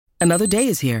Another day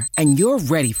is here, and you're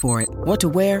ready for it. What to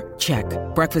wear? Check.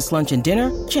 Breakfast, lunch, and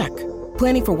dinner? Check.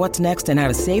 Planning for what's next and how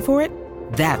to save for it?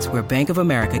 That's where Bank of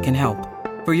America can help.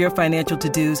 For your financial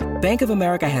to-dos, Bank of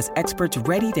America has experts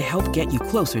ready to help get you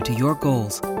closer to your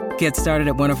goals. Get started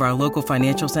at one of our local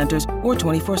financial centers or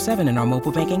 24/7 in our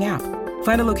mobile banking app.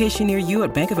 Find a location near you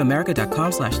at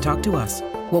bankofamerica.com/talktous.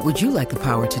 What would you like the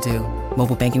power to do?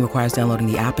 Mobile banking requires downloading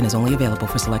the app and is only available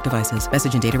for select devices.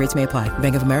 Message and data rates may apply.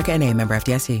 Bank of America N.A., member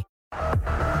FDIC.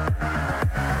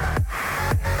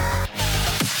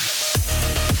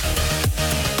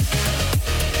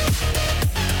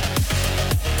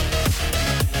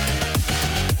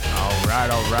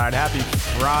 All right. Happy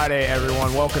Friday,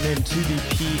 everyone. Welcome into the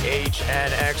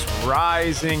PHNX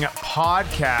Rising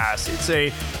podcast. It's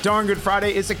a darn good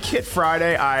Friday. It's a kit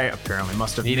Friday. I apparently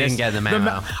must have didn't get the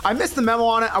memo. I missed the memo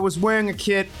on it. I was wearing a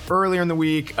kit earlier in the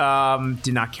week.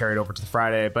 Did not carry it over to the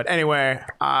Friday. But anyway,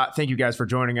 thank you guys for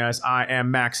joining us. I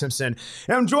am Max Simpson,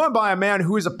 and I'm joined by a man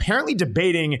who is apparently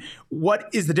debating what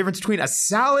is the difference between a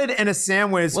salad and a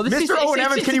sandwich. Well, Mr. Owen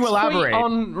Evans, can you elaborate?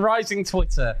 On Rising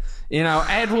Twitter,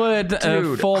 Edward,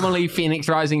 formerly Phoenix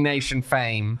Rising Nation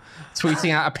fame,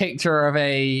 tweeting out a picture of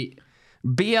a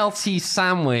BLT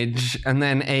sandwich and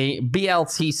then a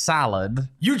BLT salad.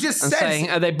 You just said,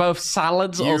 saying, are they both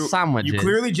salads or sandwiches? You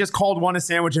clearly just called one a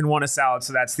sandwich and one a salad,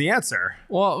 so that's the answer.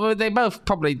 Well, they both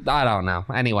probably, I don't know.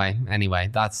 Anyway,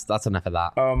 that's enough of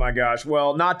that. Oh my gosh.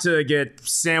 Well, not to get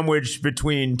sandwiched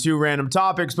between two random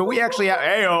topics, but we actually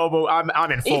have, but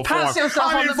I'm in full form.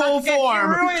 I'm in full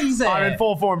form. I'm in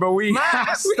full form,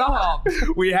 but stop.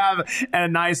 We have a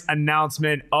nice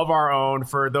announcement of our own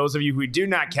for those of you who do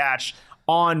not catch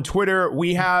on Twitter.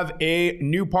 We have a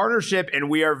new partnership, and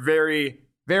we are very,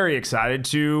 very excited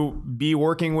to be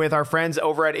working with our friends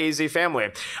over at AZ Family.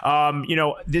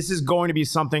 This is going to be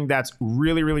something that's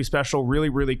really, really special, really,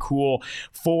 really cool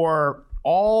for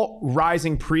all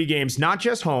Rising pre-games, not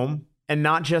just home and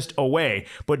not just away,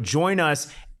 but join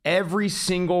us every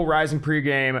single Rising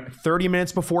pre-game 30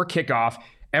 minutes before kickoff,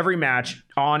 every match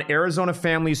on Arizona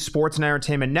Family's Sports and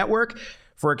Entertainment Network,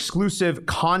 for exclusive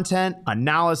content,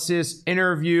 analysis,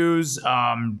 interviews,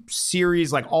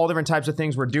 series, like all different types of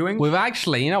things we're doing. We've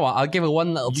actually, you know what? I'll give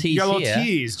one little tease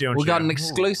here. We've got an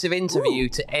exclusive interview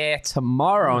to air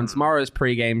tomorrow on tomorrow's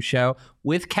pregame show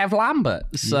with Kev Lambert.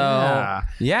 So,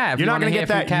 yeah, if you're not going to get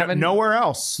that Kevin, nowhere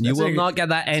else. You will not get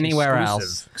that anywhere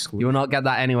else. You will not get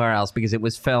that anywhere else because it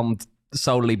was filmed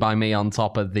solely by me on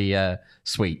top of the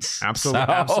suites.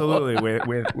 Absolutely.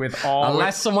 With all,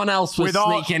 unless someone else was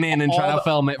sneaking in and trying to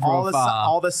film it from afar.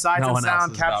 All the sights and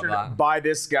sound captured by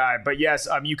this guy. But yes,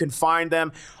 you can find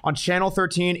them on Channel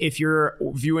 13 if you're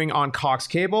viewing on Cox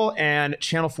Cable, and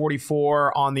Channel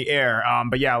 44 on the air.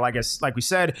 But yeah, like we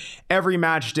said, every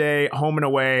match day, home and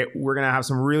away, we're gonna have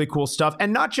some really cool stuff,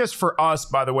 and not just for us.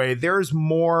 By the way, there's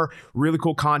more really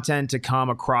cool content to come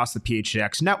across the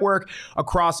PHX network,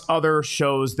 across other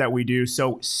shows that we do.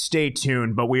 So stay tuned.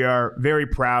 But we are very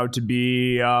proud to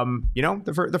be,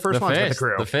 the first ones with the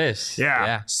crew. The fist.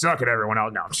 Yeah. Suck it, everyone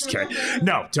else. No, I'm just kidding.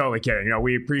 No, totally kidding.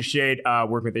 We appreciate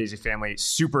working with AZ Family.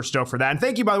 Super stoked for that. And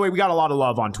thank you, by the way. We got a lot of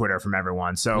love on Twitter from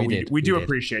everyone. So we do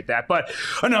appreciate that. But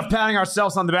enough patting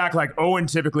ourselves on the back like Owen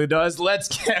typically does. Let's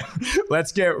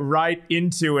get right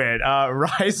into it.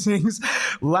 Rising's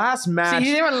last match.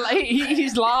 See,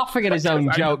 he's laughing at his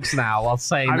own jokes now while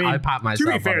saying I pat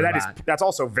myself to be fair, on the back. That's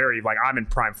also very, I'm in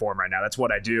prime form right now. That's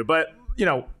what I do. But,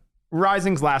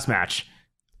 Rising's last match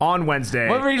on Wednesday.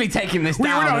 We're really taking this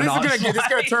down. This is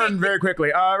going to turn very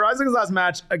quickly. Rising's last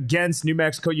match against New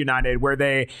Mexico United, where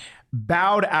they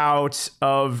bowed out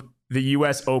of the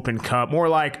U.S. Open Cup, more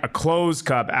like a closed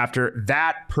cup after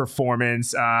that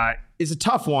performance, is a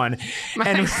tough one.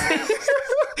 And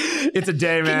it's a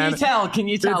day, man. Can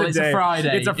you tell? It's a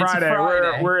Friday. It's a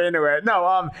Friday. We're into it.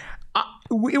 No,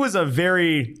 it was a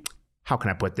very, how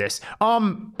can I put this?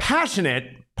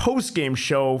 Passionate post-game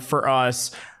show for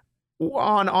us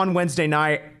on Wednesday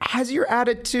night. Has your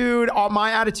attitude,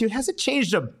 my attitude, has it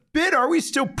changed a bit? Or are we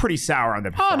still pretty sour on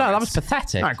the performance? Oh, no, that was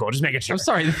pathetic. All right, cool. Just making sure. I'm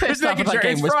sorry. The first half of that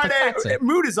game was pathetic.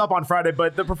 Mood is up on Friday,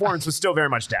 but the performance was still very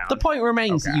much down. The point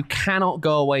remains that you cannot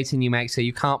go away to New Mexico.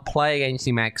 You can't play against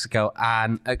New Mexico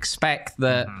and expect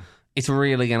that it's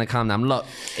really going to calm down. Look,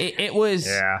 it was...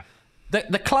 Yeah.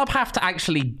 The club have to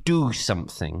actually do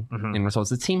something in response.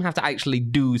 The team have to actually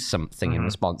do something in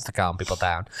response to calm people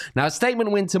down. Now, a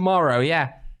statement win tomorrow,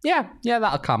 yeah,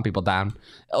 that'll calm people down.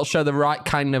 It'll show the right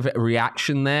kind of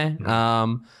reaction there.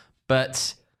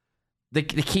 But the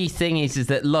key thing is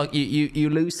that, look, you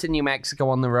lose to New Mexico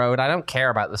on the road. I don't care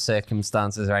about the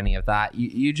circumstances or any of that.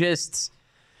 You just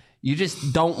you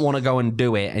just don't want to go and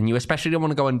do it. And you especially don't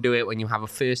want to go and do it when you have a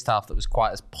first half that was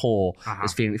quite as poor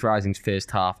as Phoenix Rising's first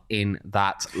half in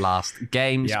that last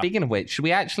game. Yeah. Speaking of which, should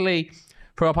we actually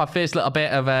throw up our first little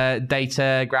bit of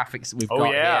data graphics that we've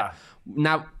got here?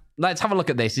 Now, let's have a look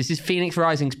at this. This is Phoenix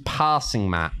Rising's passing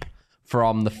map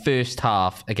from the first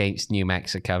half against New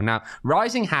Mexico. Now,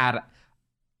 Rising had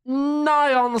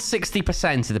nigh on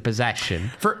 60% of the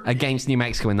possession against New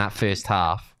Mexico in that first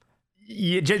half.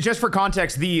 Yeah, just for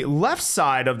context, the left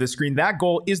side of the screen, that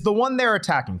goal is the one they're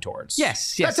attacking towards.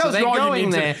 Yes. That tells you all you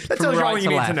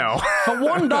need to know. For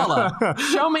 $1,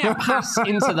 show me a pass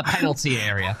into the penalty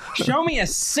area. Show me a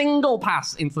single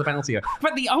pass into the penalty area.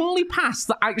 But the only pass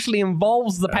that actually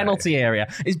involves the penalty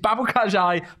area is Babu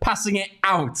Kajai passing it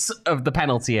out of the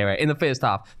penalty area in the first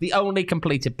half. The only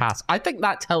completed pass. I think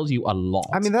that tells you a lot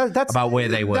that's about where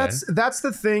they were. That's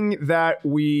the thing that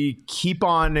we keep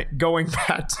on going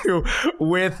back to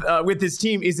with this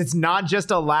team is it's not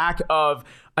just a lack of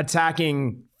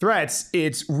attacking threats.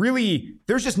 It's really,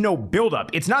 there's just no buildup.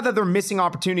 It's not that they're missing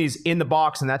opportunities in the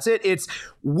box and that's it. It's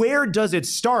where does it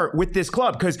start with this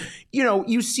club? Because,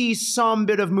 you see some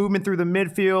bit of movement through the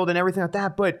midfield and everything like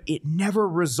that, but it never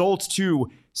results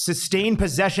to sustained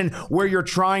possession where you're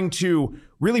trying to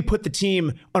really put the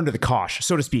team under the cosh,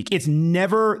 so to speak. It's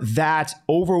never that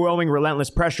overwhelming, relentless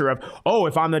pressure of,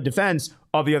 if I'm the defense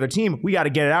of the other team, we got to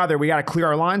get it out of there. We got to clear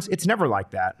our lines. It's never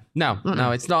like that. No,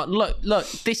 it's not.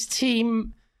 Look, this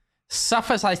team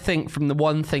suffers, I think, from the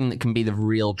one thing that can be the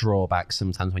real drawback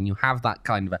sometimes when you have that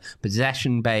kind of a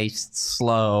possession-based,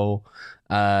 slow,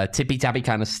 tippy-tappy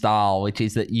kind of style, which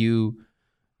is that you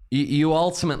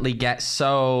ultimately get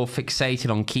so fixated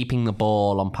on keeping the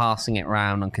ball, on passing it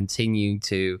around, on continuing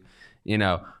to,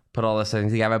 put all those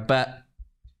things together. But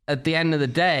at the end of the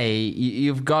day,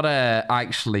 you've got to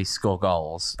actually score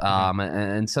goals.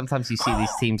 And sometimes you see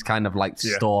these teams kind of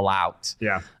stall out.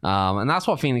 Yeah. And that's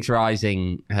what Phoenix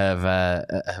Rising have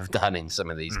done in some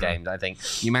of these games. I think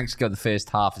New Mexico, the first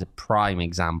half, is a prime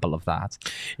example of that.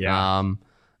 Yeah.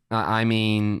 I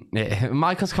mean,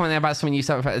 Michael's coming there about something you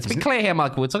said. To be clear here,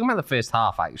 Michael, we're talking about the first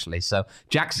half, actually. So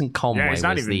Jackson Conway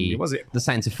was the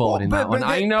centre forward in that one.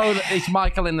 I know that it's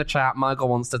Michael in the chat. Michael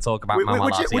wants to talk about Manuel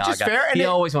Arteaga. Which is fair. He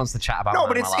always wants to chat about Manuel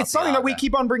Arteaga. But it's something that we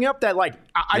keep on bringing up that,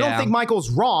 I don't think Michael's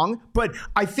wrong, but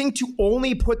I think to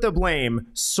only put the blame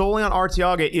solely on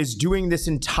Arteaga is doing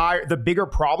the bigger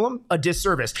problem a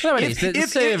disservice. No,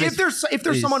 if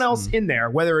there's someone else in there,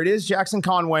 whether it is Jackson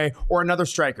Conway or another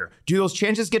striker, do those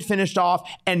chances get finished off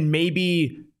and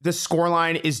maybe the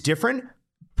scoreline is different?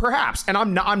 Perhaps. And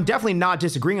I'm definitely not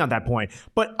disagreeing on that point.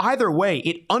 But either way,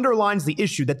 it underlines the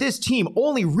issue that this team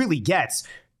only really gets,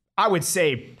 I would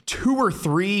say, 2 or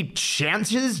 3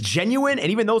 chances, genuine,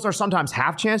 and even those are sometimes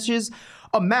half chances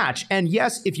a match. And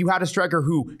yes, if you had a striker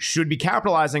who should be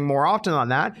capitalizing more often on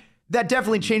that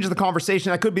definitely changes the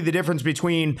conversation. That could be the difference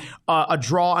between a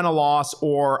draw and a loss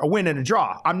or a win and a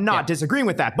draw. I'm not disagreeing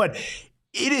with that, but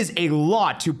it is a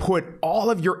lot to put all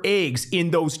of your eggs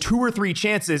in those 2 or 3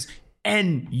 chances,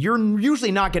 and you're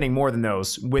usually not getting more than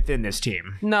those within this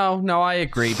team. No, I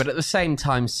agree. But at the same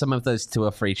time, some of those 2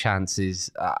 or 3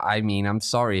 chances, I'm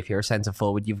sorry, if you're a centre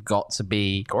forward, you've got to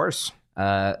be, of course,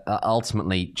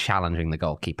 ultimately challenging the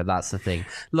goalkeeper. That's the thing.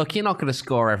 Look, you're not going to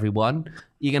score every one.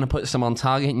 You're going to put some on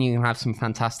target and you're going to have some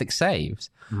fantastic saves.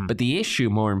 But the issue,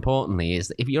 more importantly, is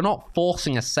that if you're not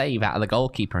forcing a save out of the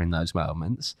goalkeeper in those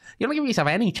moments, you're not giving yourself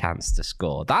any chance to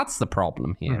score. That's the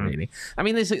problem here, really. I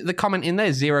mean, there's the comment in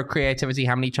there, 0 creativity.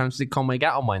 How many chances did Conway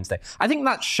get on Wednesday? I think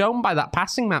that's shown by that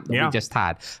passing map that we just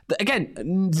had.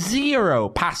 Again, 0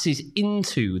 passes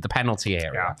into the penalty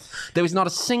area. There was not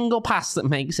a single pass that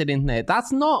makes it in there.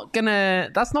 That's not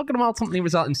gonna ultimately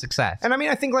result in success. And I mean,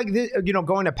 I think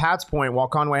going to Pat's point, while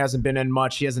Conway hasn't been in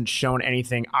much, he hasn't shown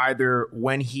anything either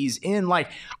when he's in.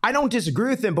 I don't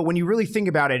disagree with him, but when you really think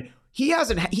about it, he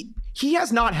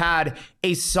has not had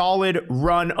a solid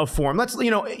run of form.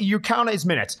 You count his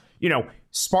minutes,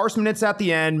 sparse minutes at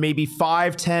the end, maybe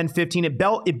 5, 10, 15. It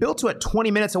built to at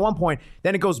 20 minutes at one point.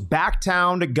 Then it goes back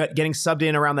down to getting subbed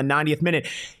in around the 90th minute.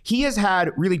 He has had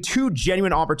really 2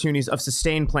 genuine opportunities of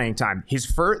sustained playing time.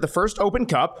 The first Open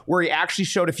Cup, where he actually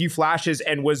showed a few flashes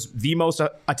and was the most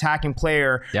attacking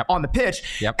player on the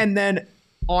pitch. And then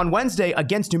on Wednesday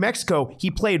against New Mexico,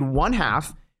 he played 1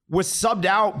 half, was subbed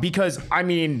out because,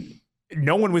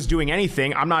 no one was doing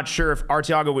anything. I'm not sure if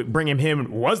Arteaga would bring him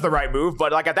in was the right move,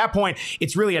 but at that point,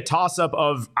 it's really a toss-up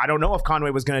of, I don't know if Conway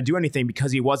was going to do anything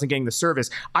because he wasn't getting the service.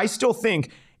 I still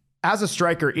think, as a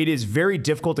striker, it is very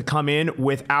difficult to come in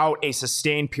without a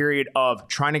sustained period of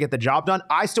trying to get the job done.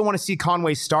 I still want to see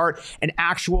Conway start an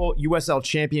actual USL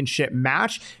Championship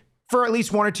match for at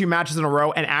least 1 or 2 matches in a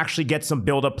row and actually get some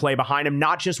build-up play behind him,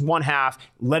 not just one half.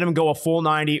 Let him go a full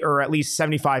 90 or at least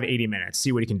 75, 80 minutes.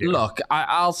 See what he can do. Look,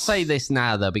 I'll say this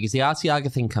now, though, because the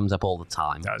Arteaga thing comes up all the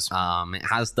time. It does. It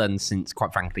has done since,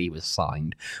 quite frankly, he was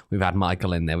signed. We've had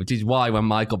Michael in there, which is why when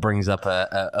Michael brings up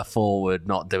a forward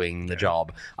not doing the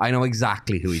job, I know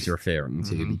exactly who he's referring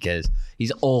to because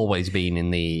he's always been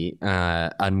in the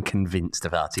unconvinced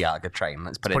of Arteaga train.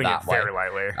 Let's put it that way. Very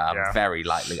lightly. Very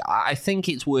lightly. I think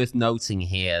it's worth noting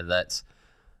here that,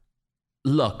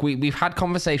 look, we've had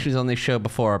conversations on this show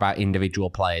before about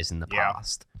individual players in the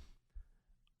past.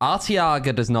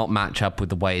 Arteaga does not match up with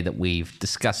the way that we've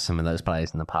discussed some of those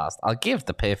players in the past. I'll give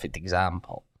the perfect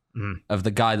example of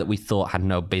the guy that we thought had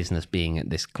no business being at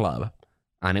this club.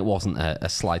 And it wasn't a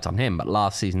slight on him, but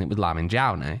last season it was Loudoun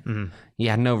Jaune. He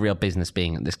had no real business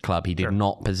being at this club. He did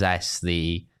not possess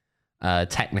the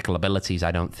technical abilities,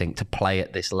 I don't think, to play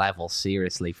at this level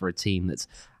seriously for a team that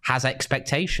has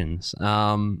expectations.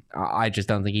 I just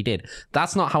don't think he did.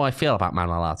 That's not how I feel about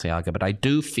Manuel Arteaga, but I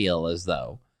do feel as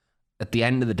though at the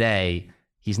end of the day,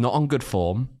 he's not on good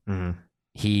form.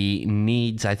 He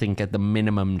needs, I think, at the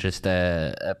minimum, just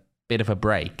a bit of a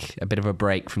break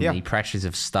from the pressures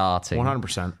of starting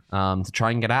 100% to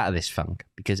try and get out of this funk,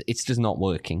 because it's just not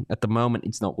working at the moment.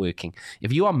 It's not working.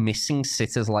 If you are missing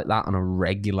sitters like that on a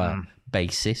regular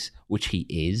basis, which he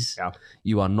is,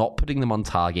 you are not putting them on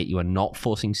target, you are not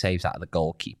forcing saves out of the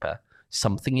goalkeeper,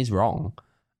 something is wrong.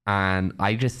 And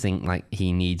I just think like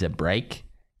he needs a break.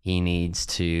 He needs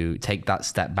to take that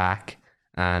step back.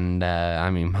 And I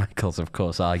mean, Michael's, of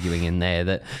course, arguing in there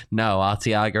that no,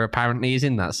 Arteaga apparently is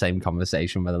in that same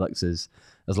conversation where it looks as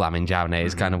Loudoun Jaune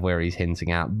is kind of where he's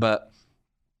hinting at. But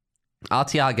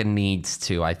Arteaga needs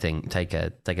to, I think, take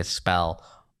a spell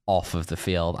off of the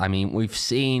field. I mean, we've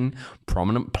seen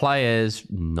prominent players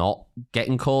not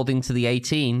getting called into the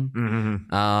 18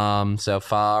 so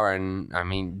far. And I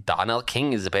mean, Darnell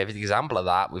King is a perfect example of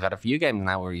that. We've had a few games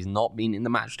now where he's not been in the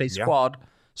matchday squad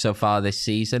so far this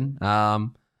season.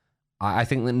 I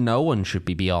think that no one should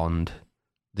be beyond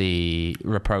the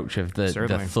reproach of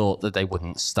the thought that they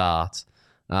wouldn't start.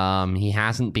 He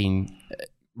hasn't been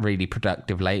really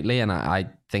productive lately, and I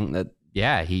think that,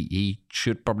 he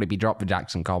should probably be dropped for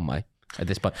Jackson Conway at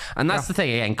this point. And that's the thing,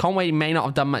 again, Conway may not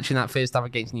have done much in that first half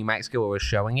against New Mexico where we're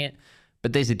showing it,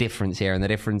 but there's a difference here, and the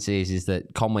difference is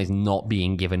that Conway's not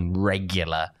being given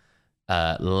regular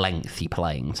lengthy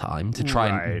playing time to try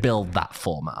and build that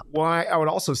format. Well, I would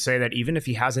also say that even if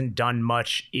he hasn't done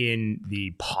much in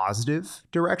the positive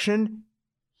direction,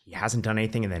 he hasn't done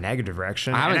anything in the negative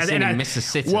direction. I haven't seen him miss a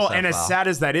sitter. Well, and as sad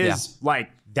as that is, like,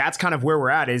 that's kind of where we're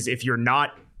at, is if you're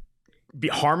not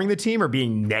harming the team or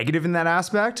being negative in that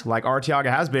aspect, like Arteaga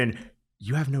has been,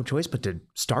 you have no choice but to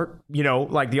start,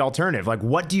 like the alternative. Like,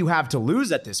 what do you have to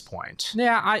lose at this point?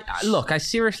 Yeah, I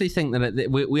seriously think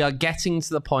that we are getting to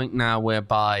the point now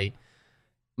whereby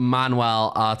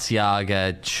Manuel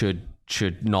Arteaga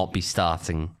should not be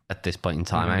starting at this point in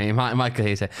time. I mean, Michael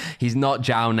here said he's not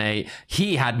Jaune.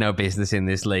 He had no business in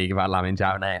this league about Loudoun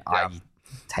Jaune. Yeah. I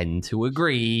tend to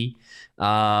agree.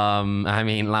 I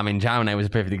mean, Loudoun Jaune was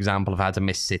a perfect example of how to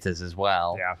miss sitters as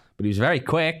well. Yeah. But he was very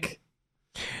quick.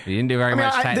 He didn't do very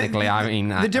much technically.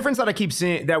 The difference that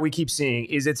we keep seeing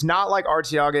is it's not like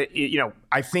Arteaga,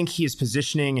 I think his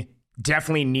positioning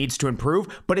definitely needs to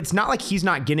improve, but it's not like he's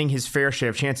not getting his fair share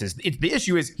of chances. The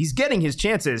issue is he's getting his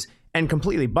chances and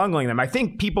completely bungling them. I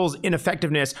think people's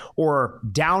ineffectiveness or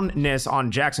downness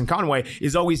on Jackson Conway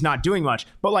is always not doing much.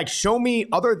 But like, show me,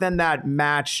 other than that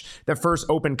match, the first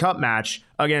Open Cup match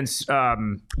against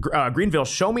Greenville,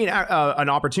 show me an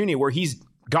opportunity where he's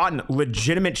gotten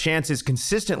legitimate chances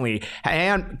consistently,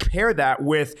 and pair that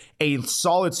with a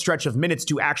solid stretch of minutes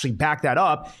to actually back that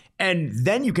up. And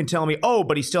then you can tell me,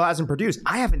 but he still hasn't produced.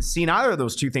 I haven't seen either of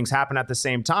those two things happen at the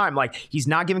same time. Like, he's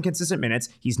not giving consistent minutes.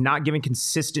 He's not giving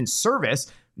consistent service.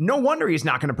 No wonder he's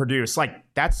not going to produce. Like,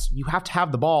 you have to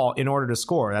have the ball in order to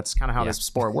score. That's kind of how this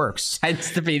sport works.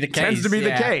 Tends to be the case. The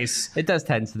case. It does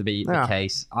tend to be the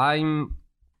case. I'm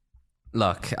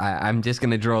just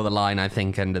going to draw the line, I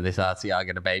think, under this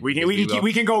Arteaga debate. We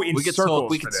can go in circles.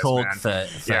 We could talk for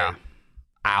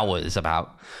hours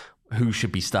about who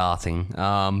should be starting.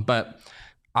 But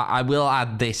I will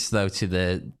add this, though, to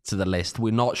the list.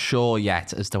 We're not sure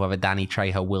yet as to whether Danny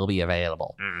Trejo will be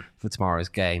available for tomorrow's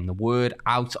game. The word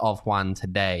out of Juan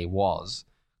today was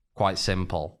quite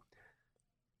simple.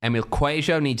 Emil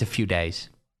Cuello needs a few days,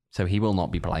 so he will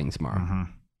not be playing tomorrow.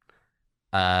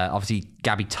 Obviously,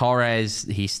 Gabby Torres,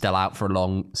 he's still out for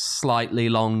a slightly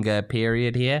longer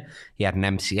period here. He had an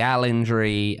MCL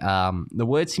injury. The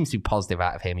word seems to be positive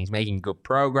out of him. He's making good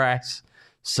progress.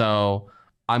 So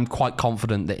I'm quite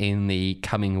confident that in the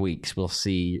coming weeks, we'll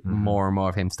see more and more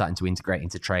of him starting to integrate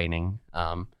into training.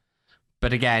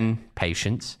 But again,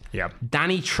 patience. Yep.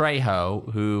 Danny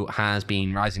Trejo, who has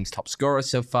been Rising's top scorer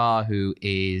so far, who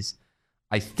is,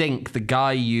 I think, the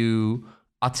guy you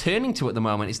are turning to at the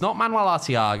moment. It's not Manuel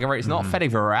Arteaga, it's not Fede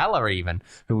Varela even,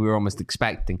 who we were almost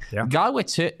expecting. Yeah. The guy we're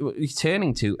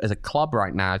turning to as a club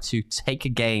right now to take a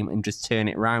game and just turn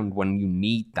it around when you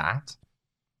need that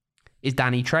is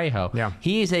Danny Trejo. Yeah.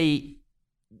 He is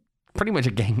pretty much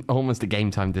almost a game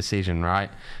time decision,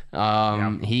 right?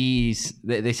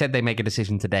 They said they make a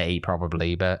decision today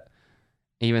probably, but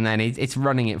even then it's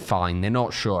running it fine. They're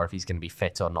not sure if he's going to be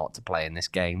fit or not to play in this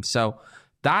game. So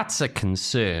that's a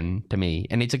concern to me.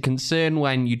 And it's a concern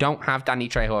when you don't have Danny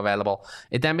Trejo available.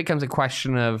 It then becomes a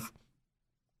question of,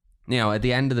 at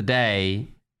the end of the day,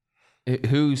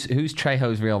 who's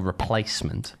Trejo's real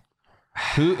replacement?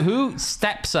 Who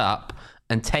steps up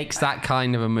and takes that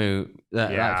kind of a move,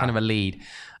 that kind of a lead?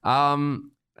 I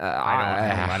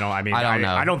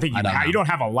don't think you don't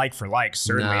have a like for like,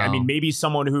 certainly. No. I mean, maybe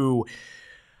someone who's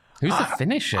the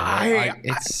finisher?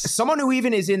 Someone who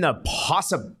even is in the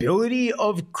possibility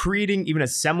of creating even a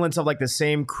semblance of like the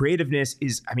same creativeness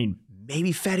is,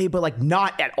 maybe Fede, but like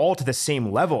not at all to the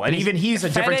same level. And even he's a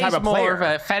different type of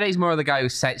player. Fede's more of the guy who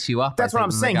sets you up. That's what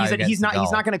I'm saying. He's not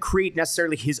going to create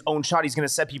necessarily his own shot. He's going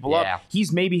to set people up.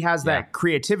 He's maybe has that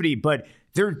creativity, but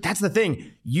that's the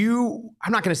thing.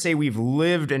 I'm not going to say we've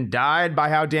lived and died by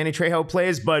how Danny Trejo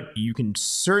plays, but you can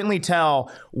certainly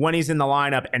tell when he's in the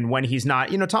lineup and when he's not.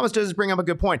 Thomas does bring up a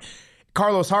good point.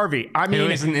 Carlos Harvey, who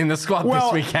isn't in the squad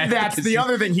this weekend. That's the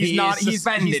other thing. He's not in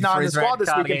the squad this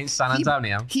weekend against San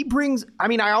Antonio. He brings.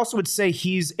 I also would say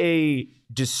he's a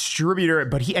distributor,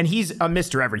 but he's a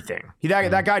Mr. Everything.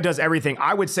 That guy does everything.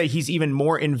 I would say he's even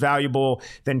more invaluable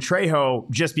than Trejo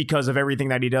just because of everything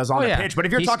that he does on the pitch. But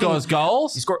if you're talking, scores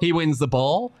goals, he wins the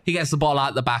ball, he gets the ball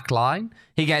out the back line,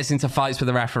 he gets into fights with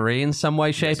the referee in some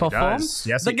way, shape, or form.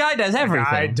 Yes, the guy does everything.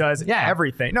 The guy does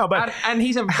everything. No, but and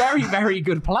he's a very, very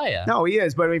good player. No, he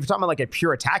is. But if you're talking about like a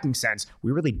pure attacking sense,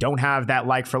 we really don't have that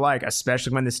like for like,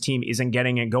 especially when this team isn't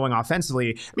getting it going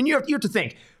offensively. You have to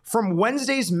think from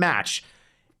Wednesday's match.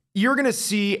 You're going to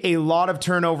see a lot of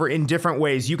turnover in different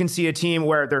ways. You can see a team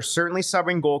where they're certainly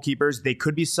subbing goalkeepers. They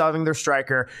could be subbing their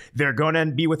striker. They're going to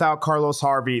be without Carlos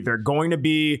Harvey. They're going to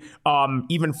be,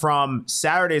 even from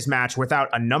Saturday's match, without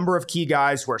a number of key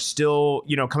guys who are still,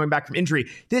 coming back from injury.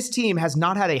 This team has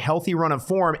not had a healthy run of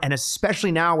form, and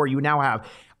especially now where you now have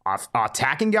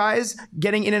attacking guys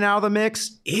getting in and out of the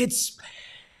mix, it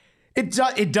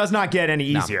does not get any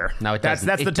easier. No, it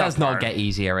doesn't. It does not get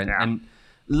easier. And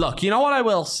look, you know what I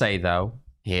will say, though,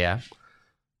 here?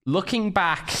 Looking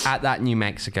back at that New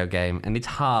Mexico game, and it's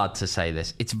hard to say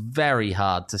this. It's very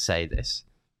hard to say this.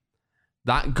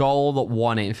 That goal that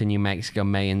won it for New Mexico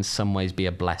may in some ways be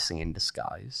a blessing in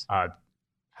disguise. How?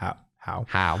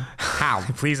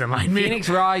 Please enlighten me. Phoenix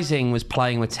Rising was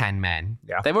playing with 10 men.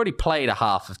 Yeah. They've already played a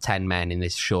half of 10 men in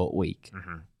this short week.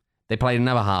 Mm-hmm. They played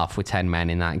another half with 10 men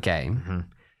in that game. Mm-hmm.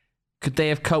 Could they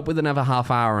have coped with another half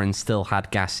hour and still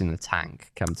had gas in the tank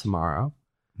come tomorrow?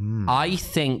 I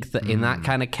think that in that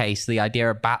kind of case, the idea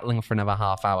of battling for another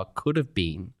half hour could have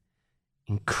been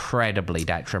incredibly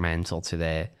detrimental to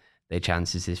their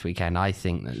chances this weekend. I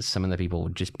think that some of the people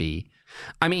would just be...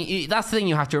 that's the thing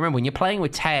you have to remember. When you're playing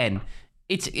with 10,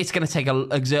 it's going to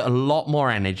exert a lot more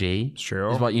energy.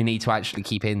 Sure. Is what you need to actually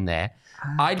keep in there.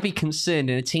 I'd be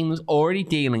concerned in a team that's already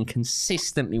dealing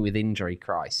consistently with injury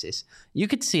crisis. You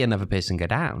could see another person go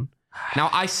down.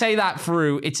 Now, I say that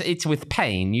through, it's with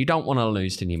pain. You don't want to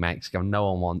lose to New Mexico.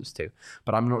 No one wants to.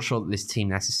 But I'm not sure that this team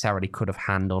necessarily could have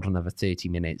handled another 30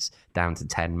 minutes down to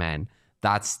 10 men.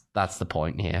 That's the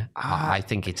point here. I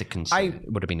think it's a concern.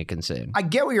 It would have been a concern. I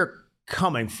get where you're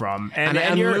coming from,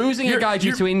 and losing a guy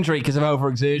due to injury because of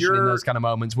overexertion in those kind of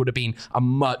moments would have been a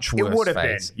much worse. It would have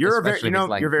been. You're very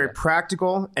there.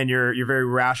 practical and you're very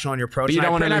rational in your approach. But you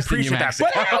don't want to lose appreciate that.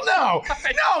 But hell no,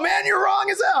 man, you're wrong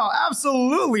as hell.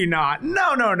 Absolutely not.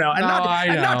 No, and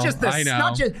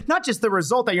not just the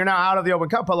result that you're now out of the Open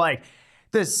Cup, but like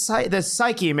the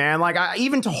psyche, man. Like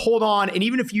even to hold on, and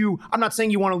even if I'm not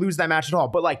saying you want to lose that match at all,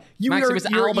 but like it was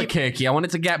Albuquerque. I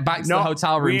wanted to get back to the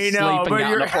hotel room, sleep, and get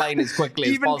on the plane as quickly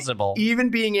as possible.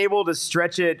 Even being able to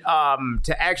stretch it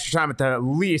to extra time at the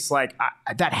least, like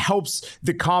that helps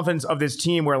the confidence of this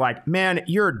team. Where like, man,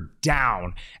 you're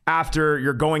down after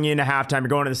you're going into halftime, you're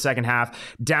going to the second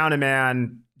half, down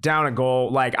a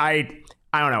goal. Like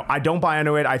I don't know. I don't buy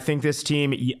into it. I think this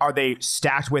team, are they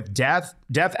stacked with depth?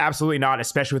 Depth, absolutely not,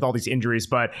 especially with all these injuries.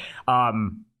 But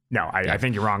no, I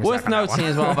think you're wrong. Worth noting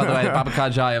as well, by the way, that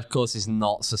Babacar Jai, of course, is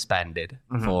not suspended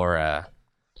for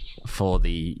for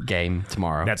the game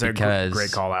tomorrow. That's a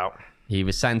great call out. He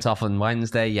was sent off on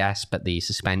Wednesday, yes, but the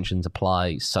suspensions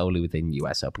apply solely within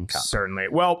US Open Cup. Certainly.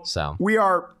 Well, so we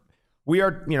are,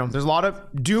 there's a lot of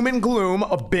doom and gloom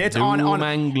a bit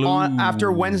on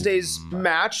after Wednesday's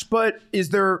match, but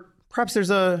there's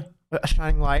a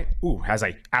shining light? Ooh, as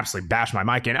I absolutely bashed my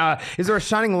mic in. Is there a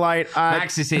shining light?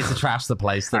 Max is here to trash the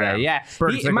place today. Yeah.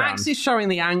 Max is showing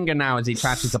the anger now as he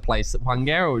trashes the place that Juan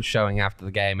Guerrero was showing after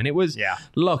the game. And it was,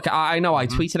 look, I know I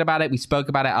tweeted about it. We spoke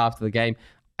about it after the game.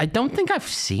 I don't think I've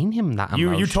seen him that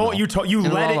emotional. You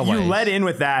let in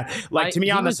with that. Like to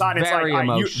me on the side, it's like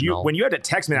when you had to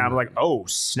text me, I'm like, oh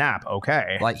snap,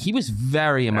 okay. Like he was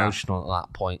very emotional at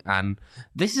that point, and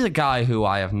this is a guy who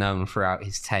I have known throughout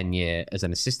his tenure as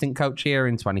an assistant coach here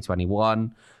in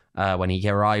 2021. When he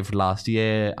arrived last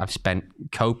year, I've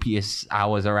spent copious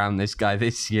hours around this guy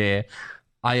this year.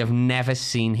 I have never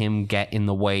seen him get in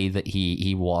the way that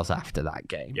he was after that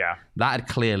game. Yeah, that had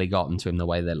clearly gotten to him the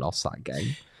way they lost that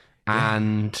game.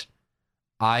 And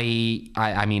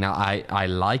I mean, I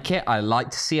like it. I like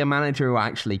to see a manager who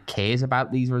actually cares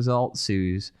about these results,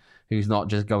 who's not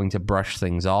just going to brush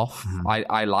things off. Mm-hmm.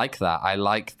 I like that. I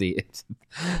like the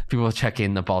people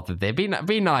checking the bother there. Be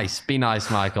nice,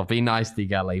 Michael. Be nice to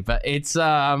Gully. But it's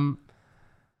look,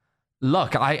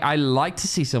 I like to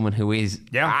see someone who is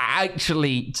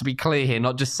actually, to be clear here,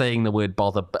 not just saying the word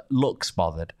bother, but looks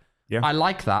bothered. Yeah. I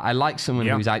like that. I like someone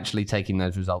who's actually taking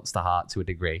those results to heart to a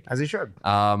degree. As he should.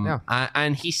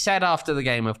 And he said after the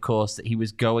game, of course, that he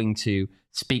was going to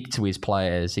speak to his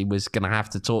players. He was going to have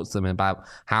to talk to them about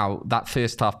how that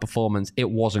first half performance, it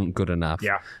wasn't good enough.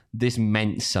 Yeah. This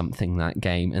meant something, that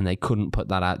game, and they couldn't put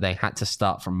that out. They had to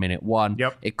start from minute 1.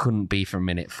 Yep. It couldn't be from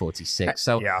minute 46.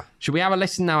 So should we have a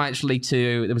listen now actually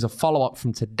to, there was a follow-up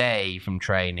from today from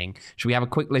training. Should we have a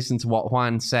quick listen to what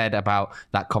Juan said about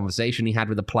that conversation he had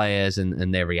with the players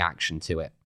and their reaction to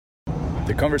it?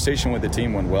 The conversation with the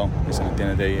team went well. Listen, at the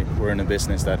end of the day, we're in a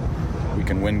business that we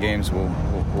can win games, we'll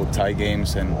tie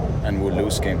games, and we'll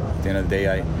lose games. At the end of the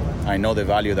day, I know the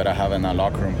value that I have in that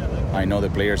locker room. I know the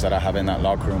players that I have in that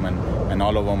locker room, and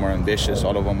all of them are ambitious.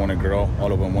 All of them want to grow.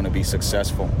 All of them want to be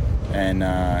successful. And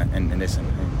listen,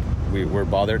 we're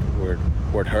bothered.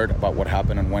 We're hurt about what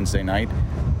happened on Wednesday night.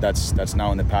 That's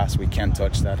now in the past. We can't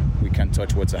touch that. We can't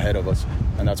touch what's ahead of us.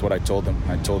 And that's what I told them.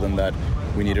 I told them that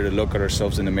we needed to look at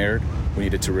ourselves in the mirror. We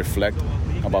needed to reflect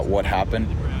about what happened.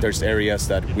 There's areas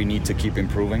that we need to keep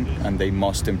improving, and they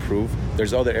must improve.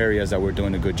 There's other areas that we're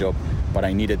doing a good job, but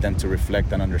I needed them to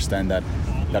reflect and understand that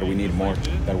we need more.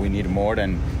 That we need more,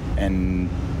 and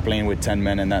playing with 10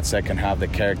 men in that second half, the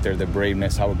character, the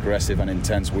braveness, how aggressive and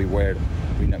intense we were.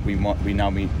 We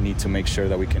now need to make sure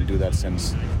that we can do that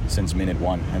since minute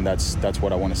 1, and that's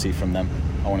what I want to see from them.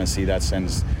 I want to see that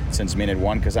since minute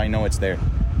 1, because I know it's there.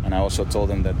 And I also told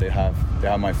them that they have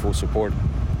my full support.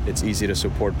 It's easy to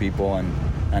support people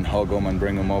and hug them and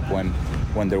bring them up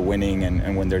when they're winning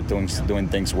and when they're doing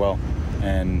things well.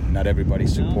 And not everybody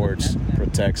supports,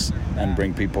 protects, and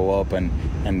bring people up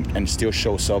and still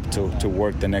shows up to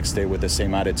work the next day with the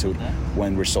same attitude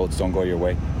when results don't go your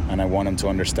way. And I want them to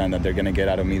understand that they're going to get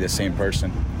out of me the same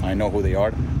person. I know who they are.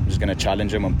 I'm just going to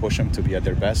challenge them and push them to be at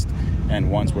their best. And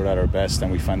once we're at our best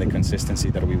and we find the consistency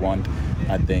that we want,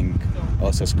 I think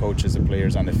us as coaches, the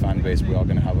players, and the fan base, we're all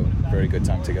going to have a very good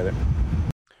time together.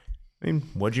 I mean,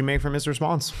 what'd you make from his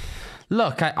response?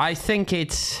 Look, I think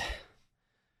it's...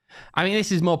 I mean,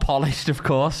 this is more polished, of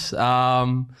course.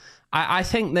 I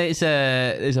think there's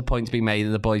a point to be made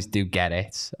that the boys do get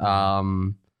it.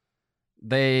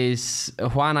 There's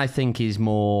Juan, I think, is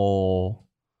more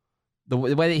the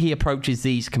way that he approaches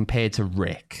these compared to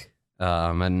Rick.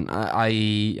 And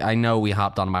I know we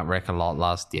harped on about Rick a lot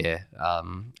last year.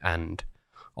 And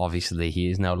obviously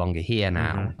he is no longer here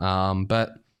now. Mm-hmm.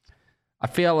 But I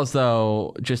feel as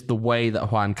though just the way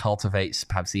that Juan cultivates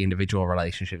perhaps the individual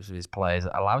relationships with his players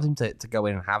allows him to go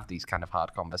in and have these kind of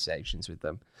hard conversations with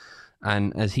them.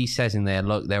 And as he says in there,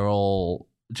 look, they're all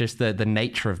just the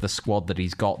nature of the squad that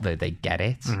he's got there. They get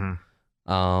it.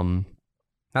 Mm-hmm.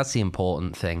 That's the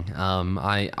important thing.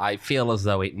 I feel as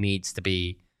though it needs to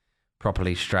be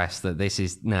properly stressed that this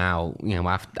is now,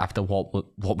 after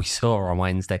what we saw on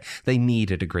Wednesday, they need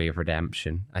a degree of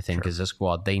redemption. I think as a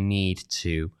squad, they need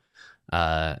to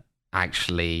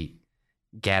actually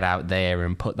get out there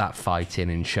and put that fight in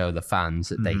and show the fans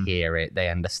that they hear it, they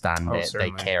understand it,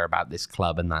 certainly. They care about this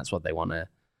club, and that's what they want to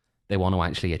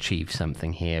actually achieve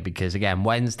something here. Because again,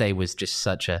 Wednesday was just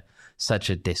such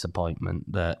a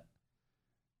disappointment that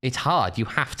it's hard. You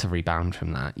have to rebound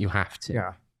from that. You have to.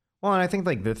 Yeah. Well, and I think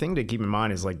like the thing to keep in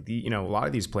mind is like a lot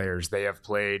of these players, they have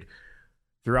played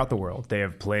throughout the world. They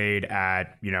have played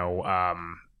at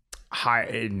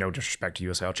high, no disrespect to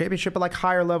USL Championship, but like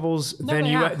higher levels than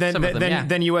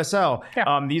than USL.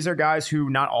 Yeah. These are guys who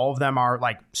not all of them are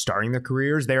like starting their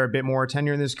careers. They're a bit more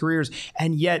tenured in their careers,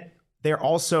 and yet they're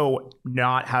also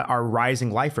not are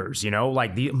rising lifers.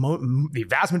 Like the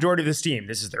vast majority of this team,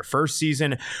 this is their first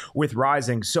season with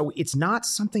Rising, so it's not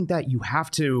something that you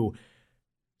have to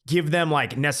give them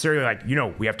like necessarily like,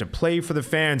 we have to play for the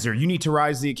fans or you need to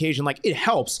rise to the occasion. Like it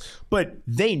helps, but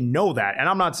they know that. And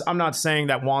I'm not saying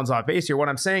that Juan's off base here. What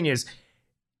I'm saying is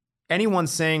anyone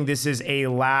saying this is a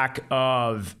lack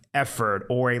of effort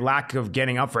or a lack of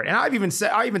getting up for it. And I even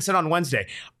said on Wednesday,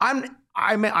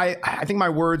 I think my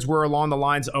words were along the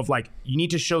lines of like, you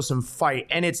need to show some fight.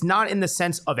 And it's not in the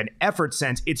sense of an effort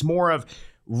sense. It's more of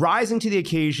rising to the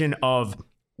occasion of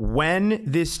when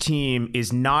this team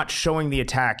is not showing the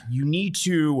attack, you need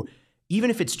to,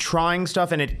 even if it's trying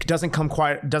stuff and it doesn't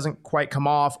quite come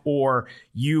off, or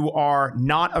you are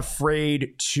not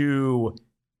afraid to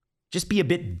just be a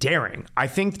bit daring. I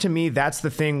think to me, that's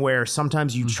the thing where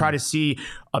sometimes you try to see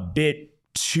a bit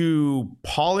too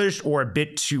polished or a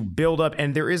bit too build up,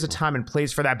 and there is a time and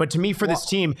place for that. But to me, for this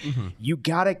team, you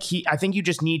gotta I think you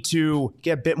just need to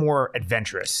get a bit more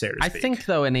adventurous, so to speak. I think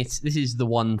though, and this is the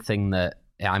one thing that,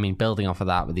 building off of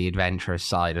that with the adventurous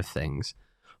side of things,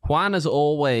 Juan has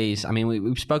always,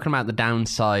 we've spoken about the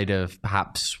downside of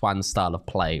perhaps Juan's style of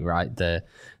play, right? The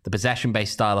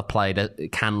possession-based style of play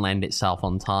that can lend itself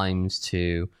on times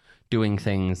to doing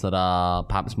things that are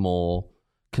perhaps more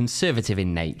conservative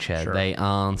in nature. Sure. They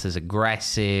aren't as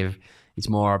aggressive. It's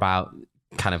more about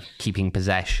kind of keeping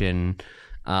possession.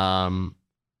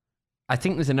 I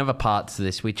think there's another part to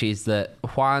this, which is that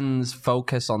Juan's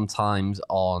focus on times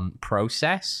on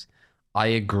process. I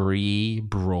agree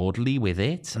broadly with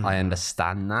it. I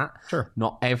understand that. Sure.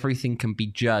 Not everything can be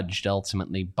judged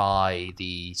ultimately by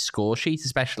the score sheet,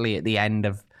 especially at the end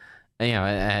of,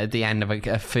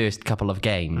 a first couple of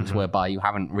games, whereby you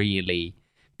haven't really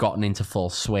gotten into full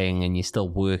swing and you're still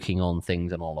working on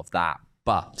things and all of that.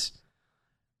 But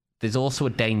there's also a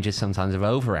danger sometimes of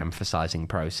overemphasizing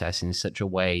process in such a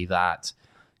way that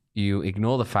you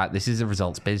ignore the fact this is a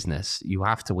results business. You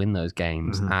have to win those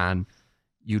games, and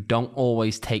you don't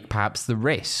always take perhaps the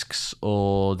risks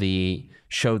or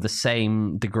show the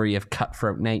same degree of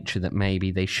cutthroat nature that maybe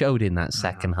they showed in that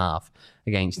second half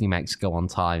against New Mexico on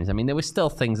times. There were still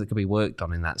things that could be worked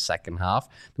on in that second half.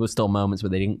 There were still moments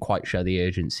where they didn't quite show the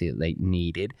urgency that they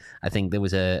needed. I think there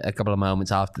was a couple of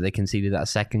moments after they conceded that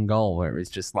second goal where it was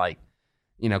just like,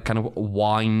 kind of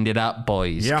wind it up,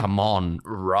 boys. Yeah. Come on,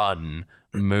 run,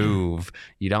 move.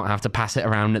 You don't have to pass it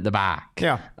around at the back.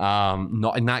 Yeah.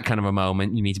 Not in that kind of a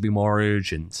moment. You need to be more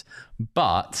urgent.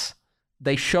 But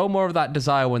they show more of that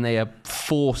desire when they are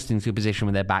forced into a position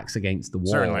with their backs against the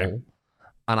wall. Certainly.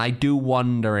 And I do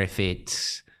wonder if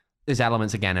there's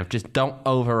elements again of just don't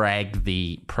over-egg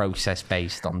the process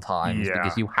based on times,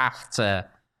 because you have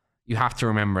to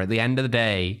remember at the end of the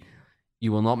day,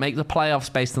 you will not make the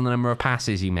playoffs based on the number of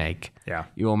passes you make. Yeah.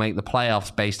 You will make the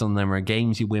playoffs based on the number of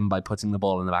games you win by putting the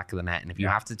ball in the back of the net. And if you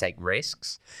have to take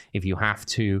risks, if you have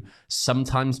to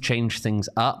sometimes change things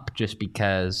up just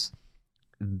because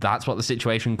that's what the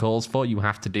situation calls for, you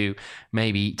have to do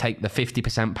maybe take the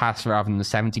 50% pass rather than the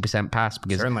 70% pass,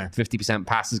 because Certainly. 50%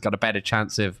 pass has got a better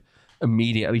chance of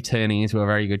immediately turning into a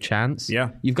very good chance. Yeah.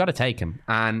 You've got to take him.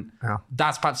 And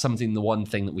that's perhaps the one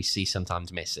thing that we see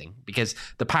sometimes missing, because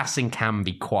the passing can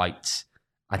be quite,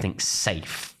 I think,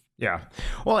 safe. Yeah.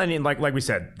 Well, and like we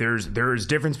said, there's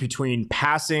difference between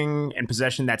passing and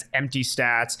possession that's empty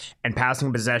stats and passing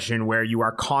and possession where you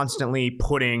are constantly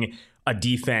putting a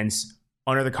defense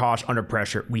under the cosh, under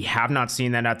pressure. We have not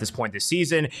seen that at this point this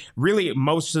season. Really,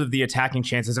 most of the attacking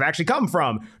chances have actually come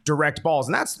from direct balls.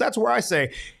 And that's where I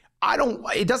say,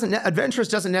 adventurous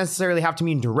doesn't necessarily have to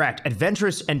mean direct.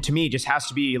 Adventurous, and to me, just has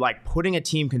to be like putting a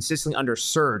team consistently under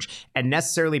surge, and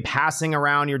necessarily passing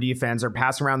around your defense or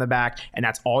passing around the back, and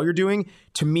that's all you're doing,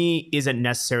 to me, isn't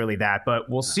necessarily that. But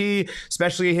we'll see,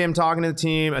 especially him talking to the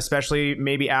team, especially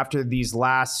maybe after these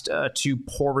last two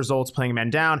poor results playing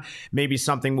men down, maybe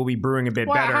something will be brewing a bit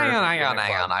better. Hang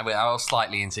on. I will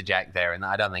slightly interject there, and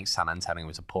I don't think San Antonio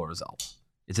was a poor result.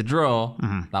 It's a draw.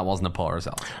 That wasn't a poor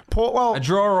result. A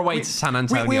draw away to San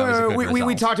Antonio is a good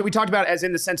result. We talked about it as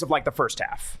in the sense of like the first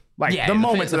half. Like the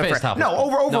moments of the first half. No,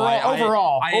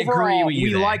 overall, I agree with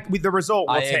you. The result.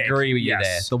 I agree with you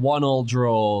there. The 1-1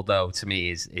 draw, though, to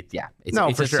me is it's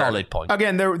a solid point.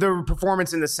 Again, the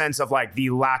performance in the sense of like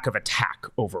the lack of attack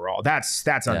overall. That's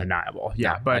undeniable.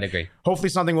 Yeah, but I'd agree. Hopefully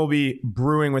something will be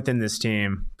brewing within this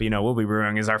team. But we'll be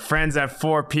brewing is our friends at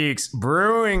Four Peaks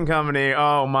Brewing Company.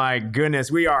 Oh my goodness,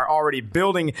 we are already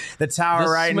building the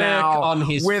tower right now. On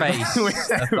his face of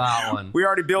that one. We're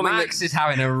already building. Max is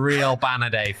having a real banner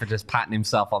day for just patting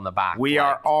himself on the back. We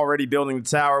are already building the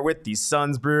tower with the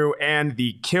Suns Brew and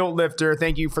the Kilt Lifter.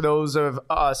 Thank you for those of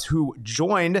us who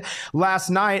joined last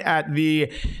night at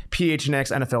the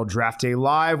PHNX NFL Draft Day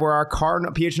Live, where our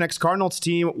PHNX Cardinals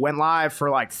team went live for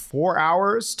like 4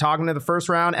 hours talking to the first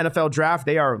round NFL draft.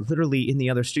 They are literally in the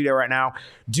other studio right now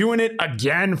doing it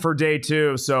again for day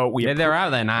 2. So they're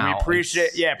out there now. We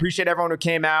appreciate everyone who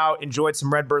came out, enjoyed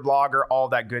some Redbird Lager, all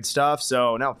that good stuff.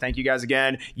 So thank you guys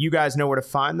again. You guys know where to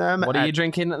find them. What are you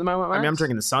drinking at the moment, Max? I'm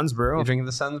drinking the Suns Brew. You're drinking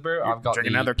the Suns Brew? I've got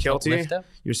drinking another Kilty.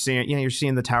 You're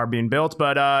seeing the tower being built.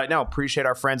 But appreciate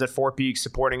our friends at Four Peaks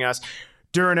supporting us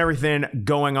during everything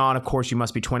going on. Of course, you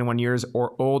must be 21 years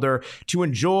or older to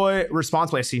enjoy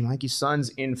responsibly. I see Mikey Suns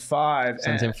in 5.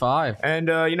 In 5. And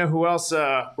you know who else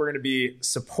we're going to be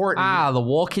supporting? The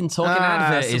walking, talking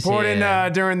advert is here.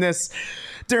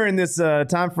 During this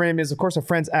time frame is, of course, our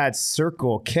friends at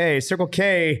Circle K. Circle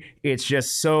K, it's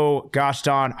just so gosh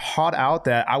darn hot out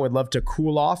that I would love to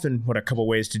cool off. And what a couple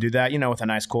ways to do that, with a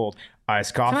nice cold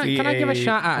iced coffee. Can I give a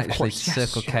shout out actually to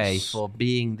Circle K for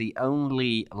being the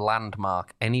only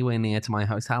landmark anywhere near to my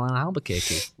hotel in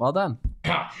Albuquerque. Well done.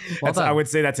 I would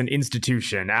say that's an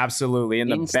institution. Absolutely. In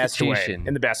the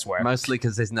best way. Mostly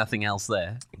because there's nothing else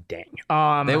there.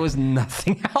 Dang. There was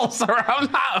nothing else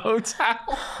around that hotel.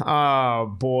 Oh,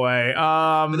 boy.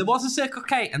 But there was a Circle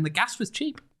K and the gas was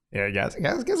cheap. Yeah, gas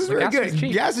is very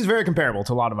good. Gas is very comparable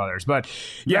to a lot of others, but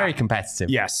very competitive.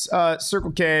 Yes.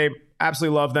 Circle K,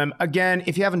 absolutely love them. Again,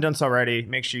 if you haven't done so already,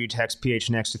 make sure you text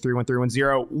PHNX to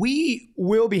 31310. We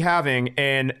will be having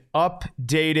an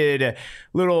updated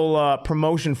little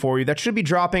promotion for you that should be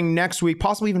dropping next week,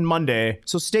 possibly even Monday.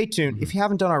 So stay tuned. If you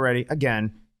haven't done already,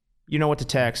 again, you know what to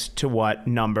text to what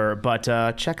number, but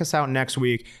check us out next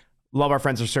week. Love our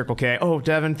friends at Circle K. Oh,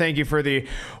 Devin, thank you for the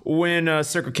win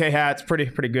Circle K hat. It's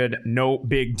pretty good. No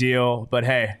big deal. But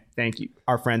hey, thank you,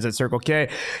 our friends at Circle K.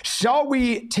 Shall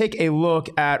we take a look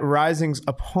at Rising's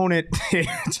opponent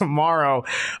tomorrow?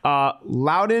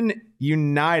 Loudoun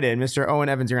United. Mr. Owen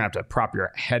Evans, you're going to have to prop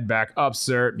your head back up,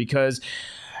 sir, because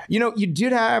you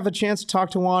did have a chance to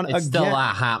talk to Juan again. It's still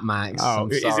that hat, Max. Oh,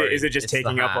 is it just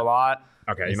taking up a lot?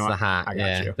 Okay, you know what? I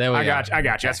got you. I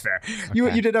got you. That's fair. Okay.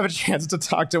 You did have a chance to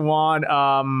talk to Juan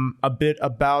a bit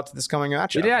about this coming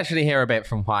matchup. We did actually hear a bit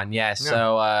from Juan, yes.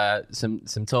 Yeah. So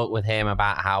some talk with him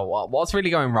about what's really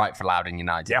going right for Loudoun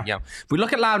United. Yeah. If we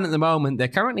look at Loudoun at the moment, they're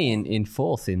currently in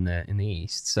 4th in the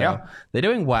East. So they're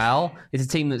doing well. It's a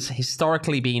team that's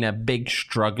historically been a big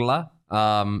struggler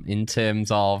in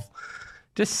terms of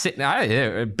just sitting.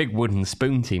 They're a big wooden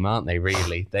spoon team, aren't they?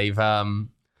 Really, they've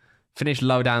finished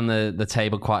low down the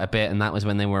table quite a bit, and that was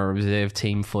when they were a reserve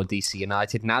team for DC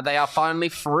United. Now they are finally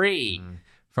free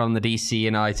from the DC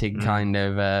United kind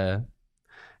of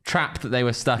trap that they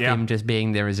were stuck in, just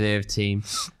being the reserve team.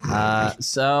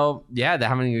 So, they're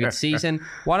having a good season.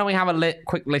 Why don't we have a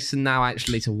quick listen now,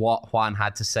 actually, to what Juan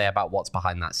had to say about what's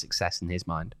behind that success in his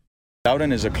mind.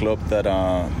 Loudoun is a club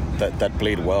that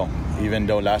played well, even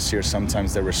though last year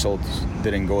sometimes the results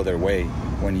didn't go their way.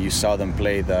 When you saw them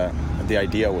play, the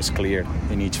idea was clear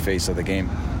in each phase of the game.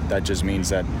 That just means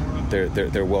that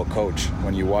they're well coached.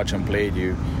 When you watch them play,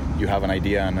 you have an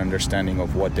idea and understanding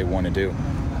of what they want to do.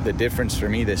 The difference for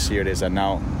me this year is that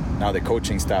now the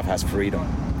coaching staff has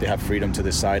freedom. They have freedom to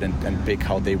decide and pick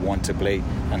how they want to play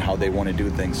and how they want to do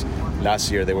things.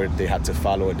 Last year they had to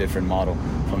follow a different model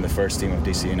from the first team of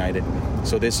DC United.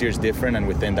 So this year's different, and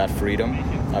within that freedom,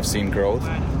 I've seen growth.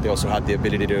 They also had the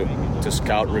ability to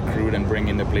scout, recruit, and bring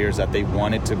in the players that they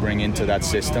wanted to bring into that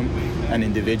system. And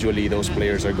individually, a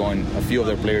few of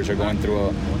their players are going through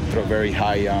a very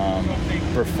high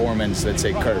performance, let's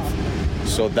say, curve.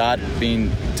 So that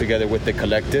being together with the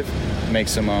collective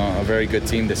makes them a very good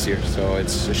team this year. So it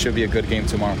should be a good game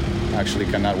tomorrow. I actually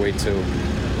cannot wait to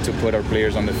put our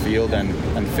players on the field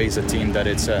and face a team that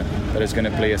is going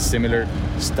to play a similar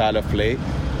style of play,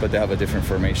 but they have a different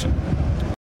formation.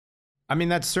 I mean,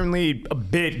 that certainly a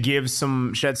bit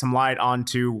shed some light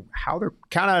onto how they're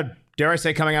kind of, dare I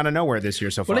say, coming out of nowhere this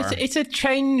year so far. Well, it's a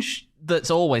change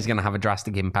that's always going to have a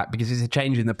drastic impact because it's a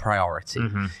change in the priority.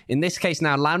 In this case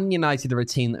now, Loudoun United are a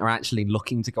team that are actually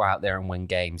looking to go out there and win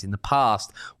games. In the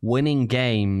past, winning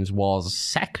games was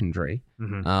secondary.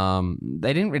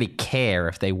 They didn't really care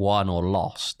if they won or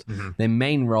lost. Their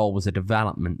main role was a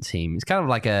development team. It's kind of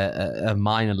like a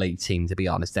minor league team, to be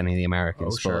honest, any of the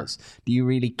American sports. Sure. Do you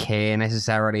really care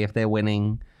necessarily if they're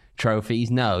winning trophies?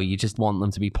 No, you just want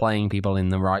them to be playing people in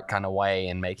the right kind of way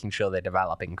and making sure they're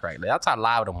developing correctly. That's how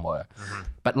Loudoun were.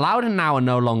 But Loudoun now are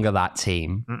no longer that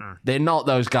team. They're not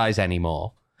those guys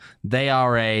anymore. They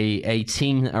are a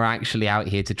team that are actually out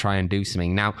here to try and do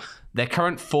something. Now, their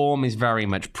current form is very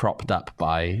much propped up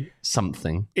by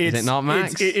something. Is it not,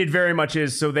 Max? It very much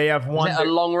is. So they have won a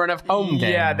long run of home games.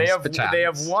 Yeah, they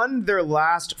have won their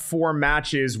last 4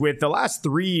 matches, with the last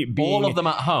 3 being all of them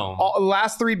at home.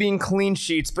 Last 3 being clean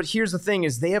sheets. But here's the thing: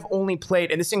 is they have only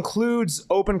played, and this includes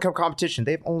Open Cup competition.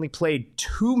 They've only played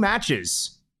 2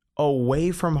 matches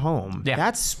away from home. Yeah,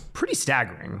 that's pretty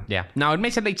staggering. Yeah. Now,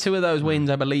 admittedly, 2 of those wins,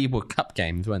 I believe, were cup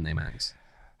games, weren't they, Max?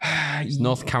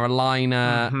 North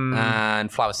Carolina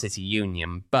and Flower City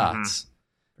Union, but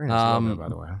very nice logo, by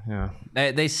the way.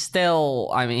 Yeah, they still.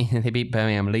 I mean, they beat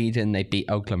Birmingham Legion, they beat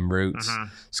Oakland Roots,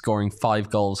 scoring 5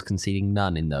 goals, conceding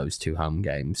none in those 2 home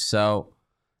games. So,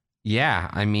 yeah,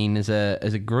 I mean, as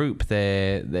a group,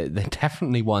 they're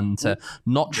definitely one to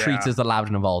not treat as the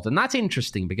Loudoun of old, and that's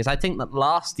interesting because I think that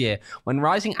last year when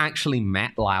Rising actually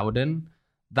met Loudoun,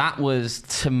 that was,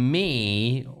 to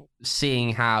me,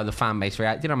 seeing how the fan base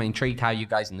reacted. I'm intrigued how you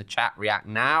guys in the chat react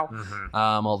now.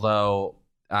 Although,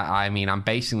 I mean, I'm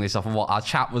basing this off of what our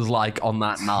chat was like on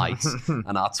that night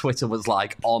and our Twitter was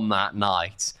like on that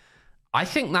night. I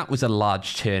think that was a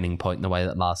large turning point in the way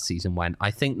that last season went.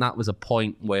 I think that was a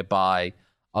point whereby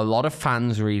a lot of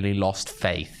fans really lost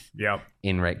faith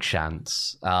in Rick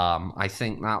Shantz. I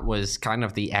think that was kind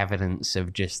of the evidence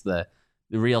of just the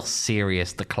real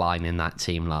serious decline in that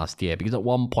team last year, because at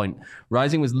one point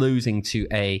Rising was losing to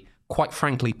a quite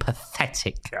frankly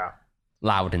pathetic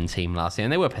Loudoun team last year,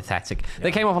 and they were pathetic.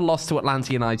 They came off a loss to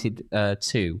Atlanta United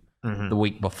 2 the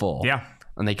week before.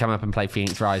 And they come up and play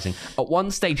Phoenix Rising. At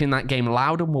one stage in that game,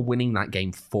 Loudoun were winning that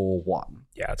game 4-1.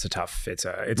 Yeah, it's a tough. It's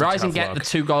a Rising tough get look. The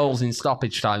 2 goals in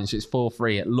stoppage time, so it's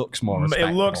 4-3. It looks more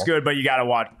respectable. It looks good, but you gotta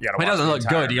watch. It doesn't look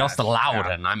good. He lost to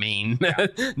Loudoun. I mean,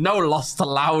 no loss to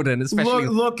Loudoun, especially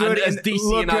look good as in, DC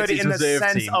look good United's in the reserve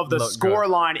sense team of the score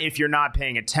line if you're not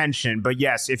paying attention. But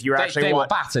yes, if you're actually they were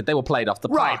battered, they were played off the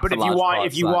park. Right, but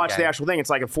if you watch the actual thing, it's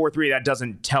like a 4-3. That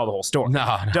doesn't tell the whole story.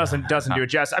 No, doesn't do it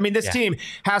justice. I mean, this team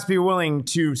has to be willing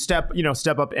to step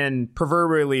up and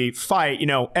proverbially fight.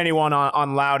 Anyone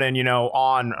on Loudoun.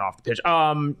 On and off the pitch.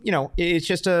 It's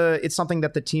just it's something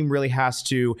that the team really has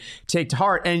to take to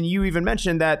heart. And you even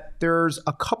mentioned that there's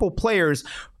a couple players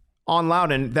on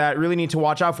Loudoun that really need to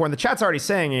watch out for. And the chat's already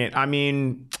saying it. I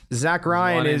mean, Zach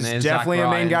Ryan is definitely a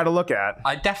main guy to look at.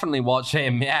 I definitely watch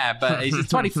him, but he's a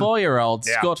 24-year-old,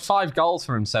 scored 5 goals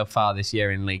for him so far this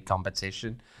year in league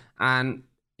competition. And,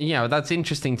 that's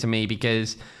interesting to me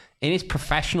because in his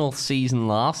professional season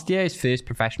last year, his first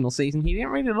professional season, he didn't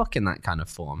really look in that kind of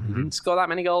form. He didn't score that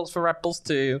many goals for Red Bulls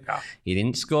 2. He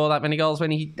didn't score that many goals when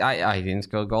he didn't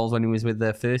score goals when he was with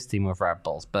the first team of Red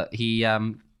Bulls. But he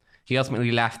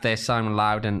ultimately left there, signed with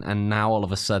Loudoun, and now all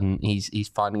of a sudden he's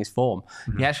finding his form.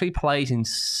 He actually plays in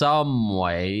some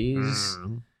ways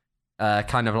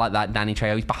kind of like that Danny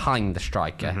Trejo. He's behind the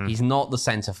striker. He's not the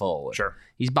centre forward. Sure.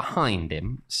 He's behind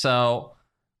him. So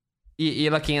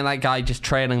you're looking at that guy just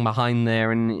trailing behind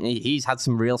there, and he's had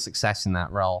some real success in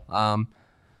that role.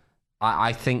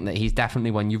 I think that he's definitely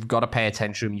one you've got to pay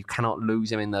attention to him. You cannot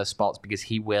lose him in those spots because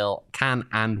he can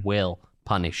and will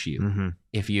punish you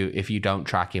if you don't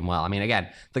track him well. I mean, again,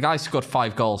 the guy's scored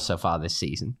 5 goals so far this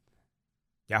season.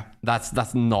 Yeah,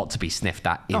 that's not to be sniffed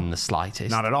at in the slightest.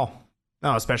 Not at all.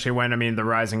 No, especially when, the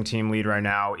Rising team lead right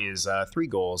now is 3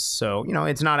 goals. So,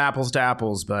 it's not apples to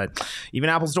apples, but even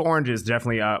apples to oranges,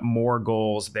 definitely more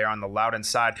goals there on the Loudoun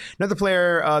side. Another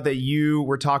player that you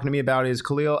were talking to me about is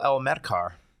Khalil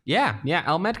El-Medkar. Yeah.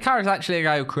 El-Medkar is actually a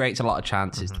guy who creates a lot of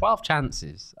chances. 12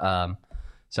 chances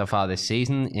so far this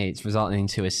season. It's resulting in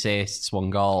 2 assists,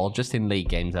 1 goal, just in league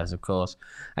games, as of course.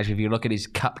 Actually, if you look at his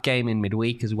cup game in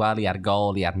midweek as well, he had a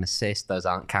goal, he had an assist. Those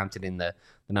aren't counted in the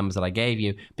numbers that I gave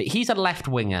you. But he's a left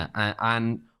winger,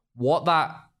 and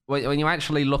when you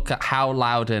actually look at how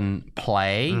Loudoun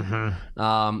play,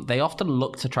 they often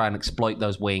look to try and exploit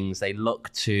those wings. They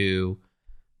look to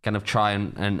kind of try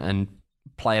and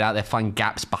play it out there, find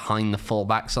gaps behind the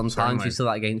fullback sometimes. Certainly. You saw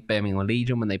that against Birmingham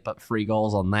Legion when they put 3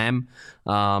 goals on them.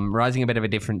 Rising a bit of a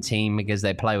different team because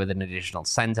they play with an additional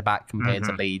centre-back compared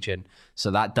to Legion.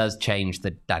 So that does change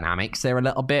the dynamics there a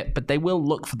little bit, but they will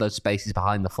look for those spaces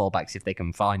behind the fullbacks if they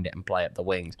can find it and play up the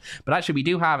wings. But actually, we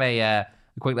do have a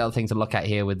quick little thing to look at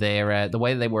here with their the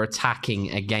way that they were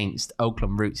attacking against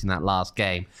Oakland Roots in that last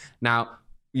game. Now,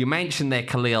 you mentioned there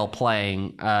Khalil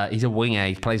playing. He's a winger.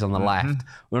 He plays on the left.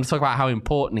 We want to talk about how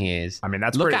important he is. I mean,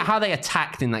 that's look at how they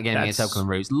attacked in that game against Oakland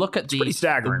Roots. Look at the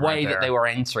way that they were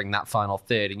entering that final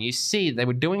third, and you see they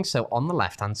were doing so on the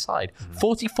left-hand side.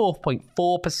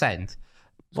 44.4%,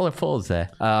 all the forwards there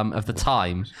of the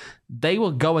time, they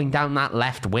were going down that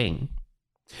left wing.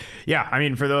 Yeah, I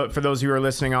mean, for those who are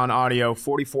listening on audio,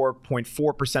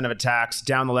 44.4% of attacks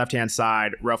down the left-hand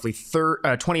side, roughly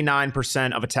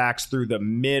 29% of attacks through the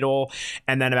middle,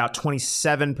 and then about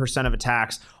 27% of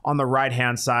attacks on the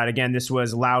right-hand side. Again, this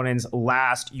was Loudoun's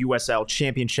last USL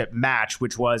Championship match,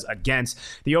 which was against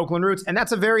the Oakland Roots, and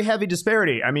that's a very heavy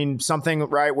disparity. I mean, something,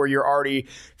 right, where you're already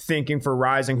thinking for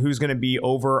Rising who's going to be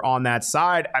over on that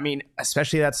side. I mean,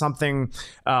 especially that's something...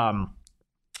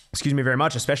 excuse me very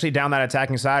much, especially down that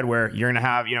attacking side where you're going to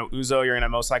have, Uzo, you're going to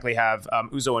most likely have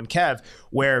Uzo and Kev,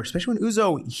 where especially when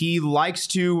Uzo, he likes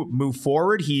to move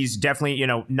forward. He's definitely,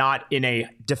 not in a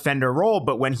defender role,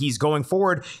 but when he's going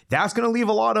forward, that's going to leave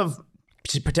a lot of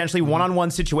potentially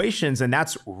one-on-one situations, and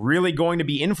that's really going to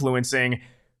be influencing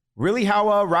really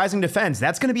how Rising defends.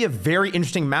 That's going to be a very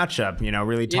interesting matchup,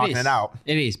 really talking it out.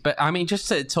 It is, but I mean, just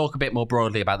to talk a bit more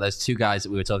broadly about those two guys that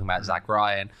we were talking about, Zach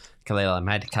Ryan, Khalil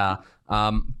Ahmedkar.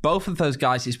 Both of those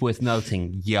guys, is worth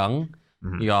noting, young.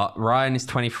 You got Ryan is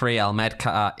 23,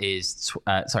 Ahmedkar is...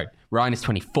 Ryan is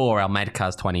 24, Ahmedkar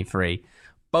is 23.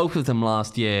 Both of them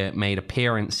last year made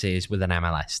appearances with an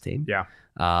MLS team. Yeah.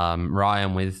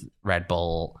 Ryan with Red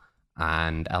Bull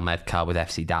and Ahmedkar with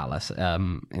FC Dallas.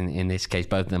 In this case,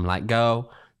 both of them let go.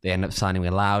 They end up signing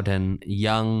with Loudoun.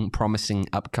 Young, promising,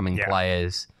 upcoming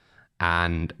players.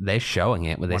 And they're showing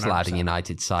it with this 100%. Loudoun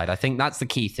United side. I think that's the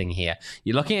key thing here.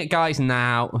 You're looking at guys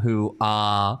now who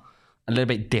are a little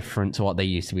bit different to what they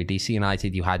used to be. DC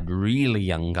United, you had really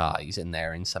young guys in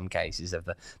there in some cases of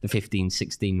the 15,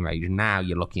 16 range. Now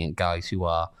you're looking at guys who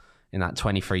are in that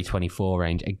 23, 24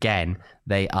 range. Again,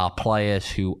 they are players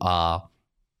who are,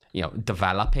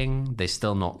 developing. They're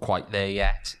still not quite there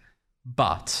yet.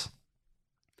 But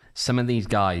some of these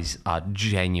guys are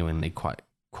genuinely quite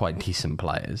decent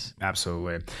players.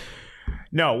 Absolutely.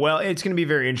 No, well, it's going to be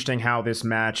very interesting how this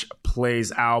match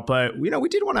plays out, but we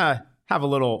did want to have a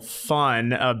little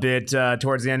fun a bit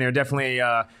towards the end there. Definitely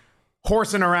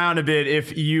horsing around a bit,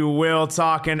 if you will,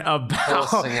 talking about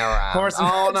horsing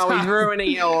around. He's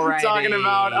ruining it already. Talking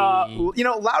about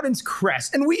Loudoun's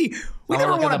crest, and we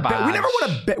never want to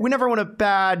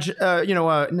badge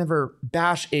never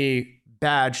bash a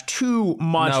badge too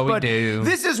much, no, but do.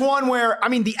 This is one where,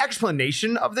 the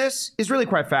explanation of this is really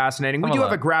quite fascinating. We do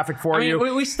have a graphic for you.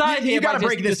 We started here by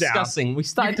just discussing. We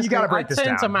started. You got to break this down. I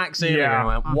turned to Max earlier and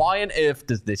went, "Why on earth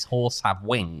does this horse have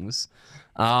wings?"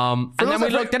 And then we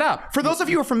looked it up. For those of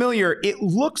you who are familiar, it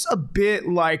looks a bit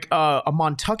like a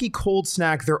Montucky Cold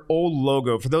Snack, their old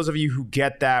logo. For those of you who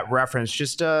get that reference,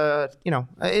 just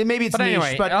maybe it's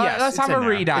niche, but yes, let's have a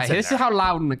read out. This there. is how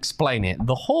Loudoun explain it.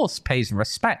 The horse pays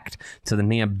respect to the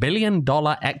near $1 billion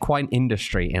equine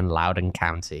industry in Loudoun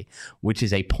County, which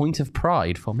is a point of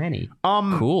pride for many.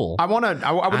 Cool. I would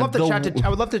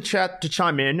love to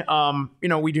chime in.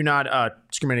 We do not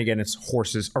discriminate against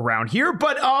horses around here,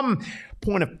 but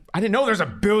I didn't know there's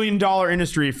 $1 billion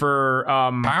industry for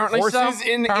horses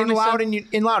in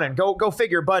Loudoun. Go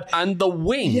figure. But and the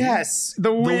wing, yes,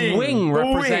 the wing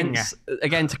represents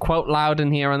again, to quote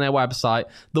Loudoun here on their website,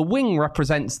 the wing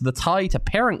represents the tie to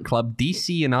parent club DC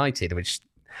United, which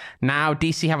now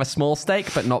DC have a small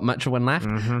stake, but not much of one left,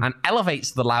 and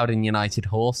elevates the Loudoun United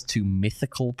horse to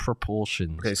mythical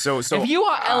proportions. Okay, so if you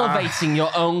are elevating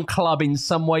your own club in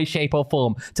some way, shape, or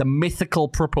form to mythical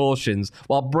proportions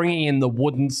while bringing in the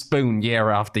wooden spoon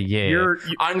year after year,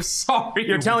 I'm sorry,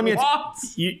 you're telling me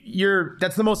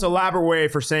that's the most elaborate way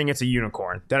for saying it's a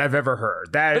unicorn that I've ever heard.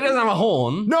 It doesn't have a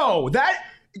horn. No, doesn't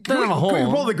have a horn. Can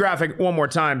we pull the graphic one more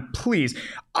time, please?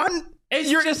 It's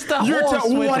just a horse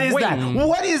with wing.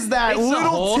 What is that it's little a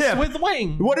horse tip? with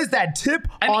wing. What is that tip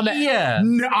on the ear?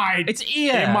 It's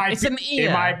ear. It's an ear.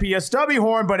 It might be a stubby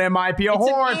horn, but it might be a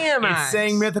horn. An ear, Max. It's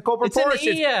saying mythical proportions. It's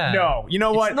an ear. No, you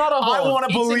know what? It's not a horn. I want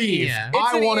to believe.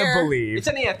 I want to believe. It's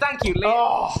an ear. Thank you, Lee.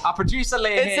 Our producer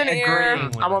Lee it's here an ear. agreeing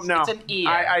with us. No. It's an ear.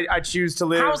 I choose to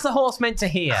live. How's the horse meant to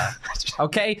hear?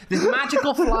 Okay, this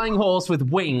magical flying horse with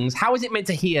wings. How is it meant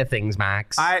to hear things,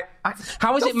 Max?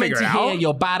 How is they'll it meant figure to hear out.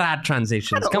 your bad ad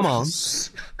transitions? Come on.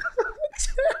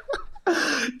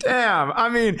 Damn. I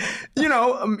mean,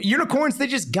 unicorns, they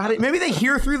just got it. Maybe they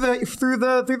hear through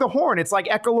the horn. It's like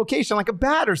echolocation, like a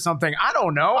bat or something. I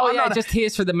don't know. Oh, it just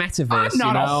hears for the metaverse. I'm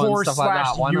not a horse and stuff like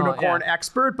that. Why unicorn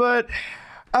expert, but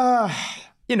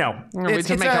we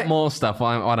can make up more stuff.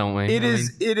 Why don't we?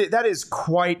 That is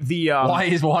quite the. Why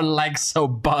is one leg so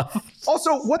buff?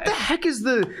 Also, what the heck is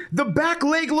the back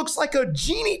leg? Looks like a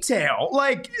genie tail.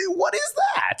 Like, what is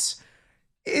that?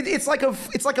 It's like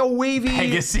a wavy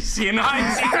Pegasus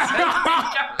United.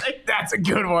 That's a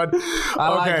good one. I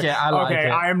like it.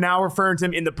 I am now referring to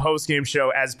him in the post-game show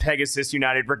as Pegasus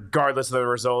United, regardless of the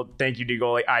result. Thank you,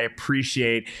 D-Goalie. I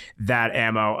appreciate that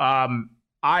ammo.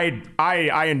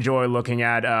 I enjoy looking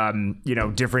at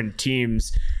different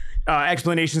teams.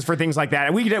 Explanations for things like that,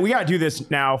 and we got to do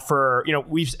this now for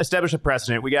we've established a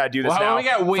precedent. We got to do this now. We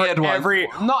get weird ones.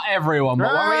 Not everyone,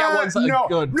 but when we get ones that are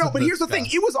good. No, but here's the thing: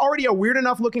 it was already a weird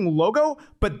enough looking logo,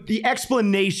 but the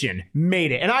explanation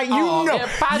made it. And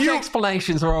badge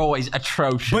explanations are always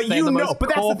atrocious. But but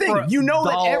that's the thing: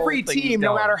 that every team,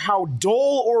 no matter how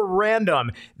dull or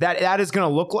random that is going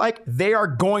to look like, they are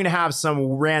going to have some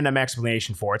random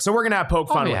explanation for it. So we're going to have poke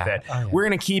fun with it. We're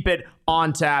going to keep it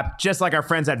on tap, just like our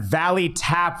friends at Valley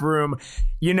Tap Room.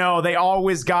 They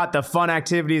always got the fun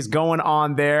activities going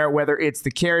on there, whether it's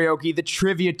the karaoke, the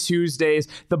trivia Tuesdays,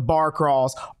 the bar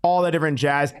crawls, all the different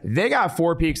jazz. They got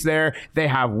Four Peaks there. They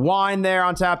have wine there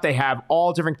on tap. They have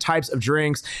all different types of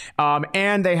drinks.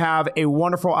 And they have a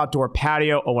wonderful outdoor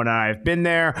patio. Owen and I have been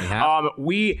there.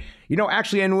 We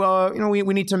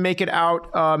need to make it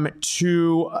out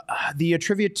to the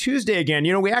Trivia Tuesday again.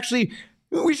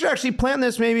 We should actually plan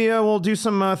this. Maybe we'll do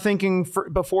some thinking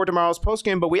before tomorrow's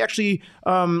postgame. But we actually,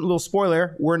 little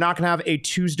spoiler, we're not going to have a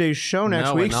Tuesday show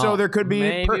next week. So there could be,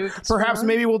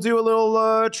 maybe we'll do a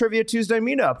little Trivia Tuesday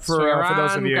meetup for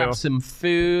those of you. Grab some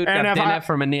food, grab dinner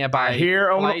from a nearby place.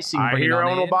 I hear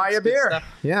Owen will buy a beer.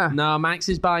 Yeah. No, Max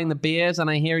is buying the beers, and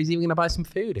I hear he's even going to buy some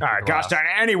food. All right, gosh darn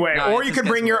it. Anyway, or you can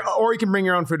bring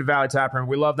your own food to Valley Tap Room.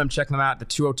 We love them. Check them out at the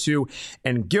 202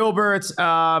 and Gilbert's.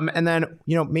 And then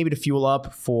maybe to fuel up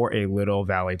for a little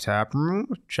Valley Tap Room,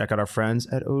 check out our friends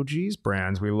at OG's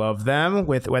Brands. We love them,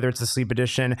 with whether it's the Sleep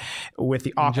Edition with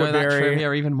the Aquaberry. Enjoy that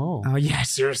trivia even more. Oh yeah,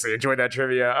 seriously, enjoy that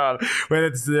trivia. Whether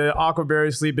it's the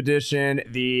Aquaberry Sleep Edition,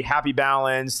 the Happy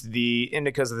Balance, the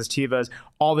Indicas, the Sativas,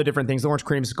 all the different things. The Orange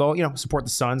Creamsicle, support the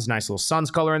Suns. Nice little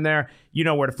Suns color in there. You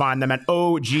know where to find them at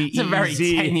OGEZ. It's a very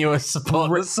tenuous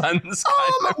support the Suns.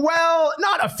 Well,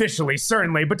 not officially,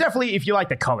 certainly, but definitely if you like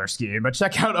the color scheme. But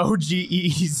check out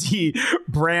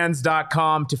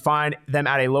OGEZbrands.com to find them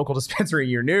at a local dispensary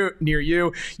near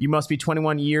you. You must be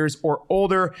 21 years or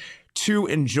older to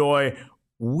enjoy.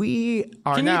 We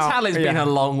are Can you tell it's been a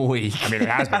long week? I mean, it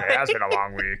has been a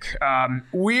long week.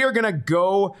 We are going to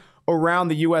go around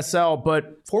the USL,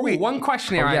 but one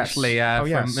question here from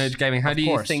Merge Gaming. How do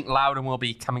you think Loudoun will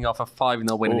be coming off a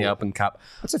 5-0 win in the Open Cup?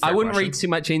 I wouldn't read too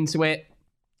much into it.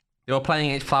 They were playing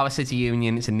against Flower City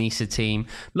Union. It's a Nisa team.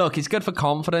 Look, it's good for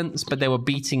confidence, but they were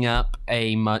beating up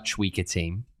a much weaker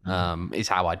team. Is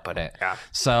how I'd put it. Yeah.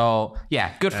 So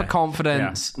good for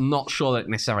confidence. Yeah. Not sure that it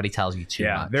necessarily tells you too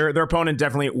much. Their opponent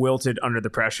definitely wilted under the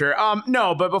pressure.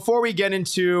 No, but before we get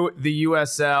into the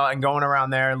USL and going around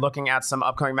there and looking at some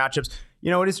upcoming matchups,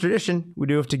 it is tradition. We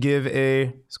do have to give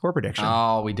a score prediction.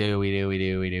 Oh, we do.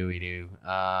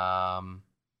 Oh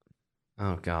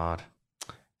God.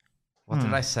 What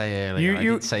did I say earlier?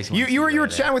 You were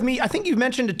chatting with me. I think you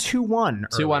mentioned a 2-1.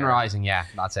 2-1 Rising. Yeah,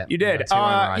 that's it. You did.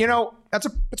 That's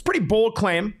a pretty bold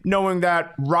claim, knowing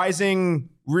that Rising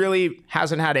really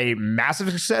hasn't had a massive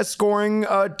success scoring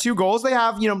 2 goals. They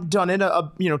have done it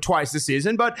twice this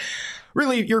season, but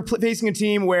really you're facing a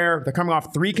team where they're coming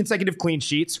off 3 consecutive clean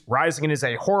sheets. Rising is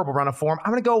a horrible run of form.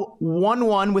 I'm going to go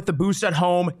 1-1 with the boost at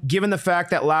home, given the fact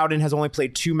that Loudoun has only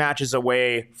played 2 matches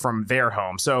away from their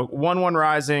home. So 1-1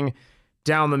 Rising.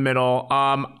 Down the middle.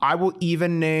 I will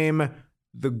even name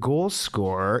the goal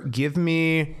scorer. Give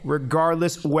me,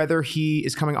 regardless whether he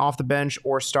is coming off the bench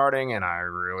or starting, and I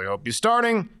really hope he's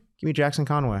starting, give me Jackson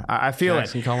Conway. I feel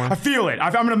it. I feel it.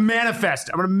 I'm going to manifest.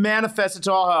 I'm going to manifest it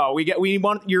to all hell. We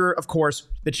want your, of course,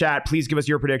 the chat. Please give us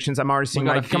your predictions. I'm already seeing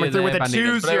Mike coming through with a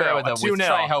 2-0. 2-0.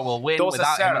 Trejo will win.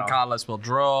 Without him and Carlos will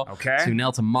draw. Okay.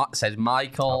 2-0 to says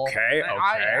Michael. Okay.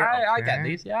 I get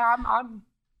these. Yeah, I'm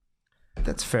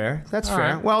That's fair. That's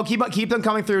fair. Right. Well, keep them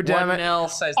coming through, damn it.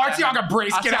 Arteaga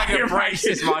Brace, get out of here,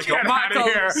 Brace. Michael,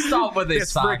 stop with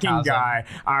this freaking guy.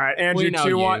 All right, Andrew,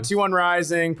 2-1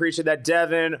 Rising. Appreciate that.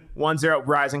 Devin, 1-0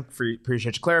 Rising.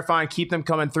 Appreciate you clarifying. Keep them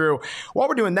coming through. While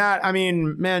we're doing that, I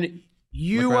mean, man,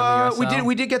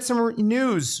 We did get some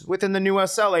news within the new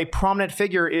SL. A prominent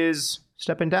figure is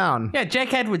stepping down. Yeah,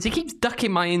 Jake Edwards. He keeps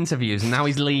ducking my interviews, and now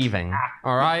he's leaving.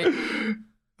 All right.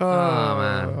 Oh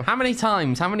man, how many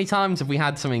times have we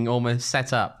had something almost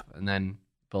set up and then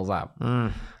pulls out,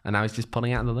 and now he's just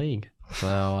pulling out of the league?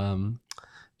 So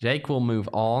Jake will move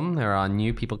on. There are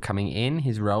new people coming in.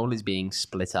 His role is being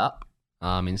split up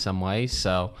in some ways.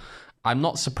 So I'm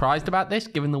not surprised about this,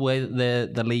 given the way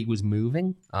that the league was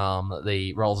moving.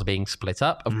 The roles are being split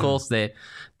up. Of course, there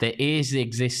is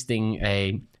existing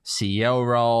a CEO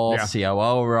role,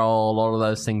 COO role, all of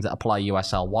those things that apply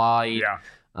USL wide. Yeah.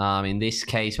 In this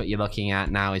case, what you're looking at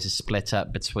now is a split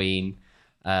up between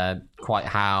quite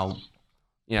how,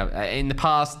 in the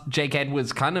past, Jake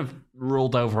Edwards kind of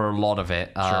ruled over a lot of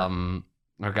it,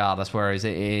 regardless. Whereas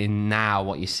now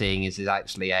what you're seeing is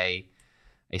actually a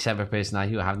separate person. I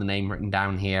do have the name written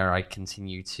down here. I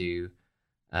continue to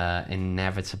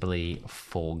inevitably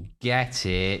forget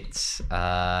it.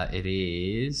 It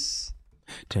is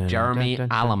Jeremy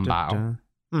Allenbaugh.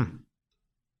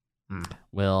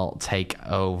 Will take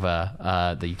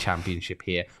over the championship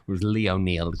here, whereas Lee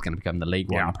O'Neill is going to become the League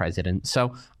One president.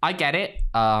 So I get it.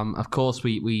 Of course,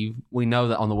 we know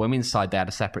that on the women's side they had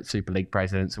a separate Super League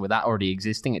president. So with that already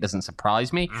existing, it doesn't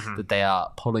surprise me that they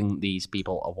are pulling these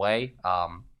people away.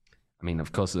 I mean,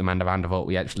 of course, Amanda van der Voort,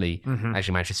 we actually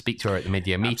managed to speak to her at the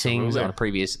mid-year meetings on a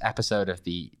previous episode of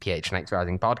the PHNX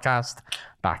Rising podcast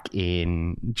back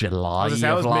in July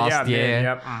of last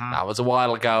year. That was a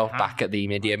while ago, back at the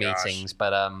mid-year meetings.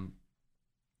 But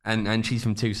and she's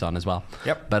from Tucson as well.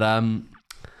 But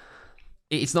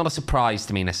it's not a surprise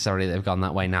to me necessarily that they've gone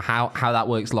that way. Now, how that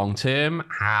works long term,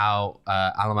 how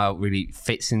Alamo really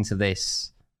fits into this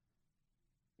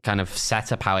kind of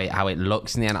setup, how it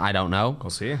looks in the end, I don't know.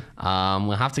 We'll see.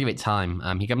 We'll have to give it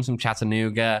time. He comes from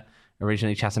Chattanooga,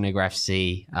 originally Chattanooga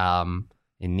FC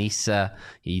in Nisa.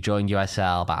 He joined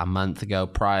USL about a month ago.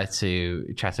 Prior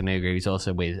to Chattanooga, he was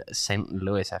also with St.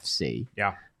 Louis FC.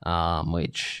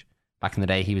 Which back in the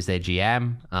day he was their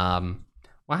GM.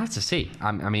 We'll have to see.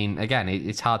 I mean, again,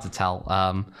 it's hard to tell.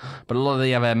 But a lot of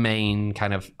the other main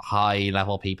kind of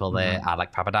high-level people there,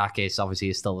 Alec Papadakis, obviously,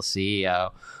 is still the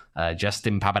CEO.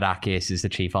 Justin Papadakis is the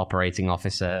chief operating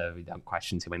officer. We don't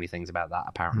question too many things about that,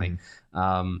 apparently.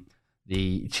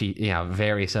 The chief,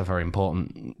 various other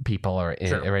important people are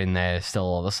in there, still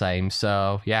all the same.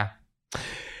 So, yeah.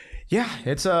 Yeah,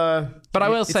 it's But I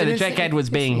will say that Jake Edwards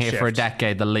being here for a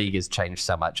decade, the league has changed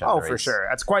so much. For sure.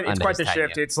 It's quite the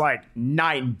shift. It's like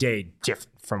night and day different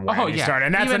from when he started.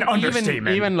 And that's an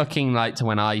understatement. Even looking like to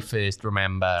when I first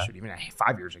remember. Even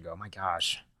 5 years ago. My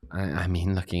gosh. I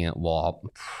mean, looking at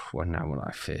when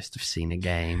I first have seen a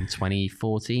game,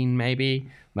 2014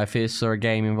 maybe, when I first saw a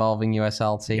game involving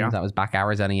USL teams, that was back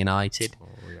Arizona United.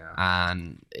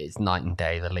 And it's night and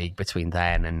day, the league between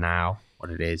then and now,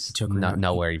 what it is.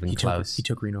 Nowhere even close. He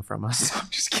took Reno from us. I'm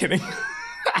just kidding.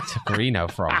 He took Reno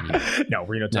from you. No,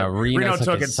 Reno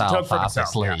took itself out of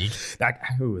this league.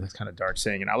 That's kind of dark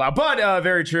saying it out loud. But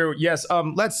very true. Yes,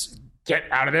 let's get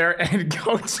out of there and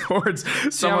go towards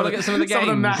some of the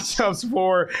matchups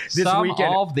for this weekend.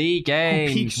 Some of the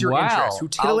games. Who piques your interest? Who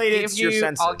titillates your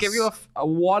senses? I'll give you a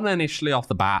one initially off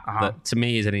the bat that to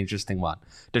me is an interesting one.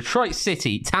 Detroit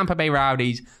City, Tampa Bay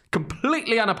Rowdies,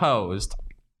 completely unopposed.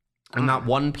 And that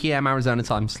 1 p.m. Arizona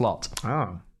time slot.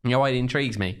 Oh. You know why it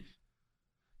intrigues me?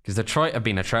 Because Detroit have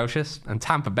been atrocious and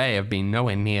Tampa Bay have been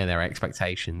nowhere near their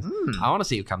expectations. I want to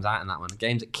see who comes out in that one. The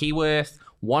game's at Keyworth.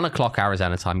 1 o'clock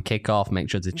Arizona time kickoff. Make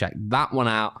sure to check that one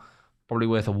out. Probably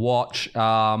worth a watch.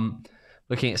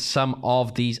 Looking at some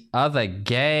of these other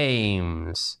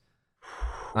games.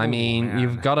 I mean,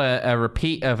 you've got a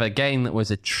repeat of a game that was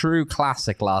a true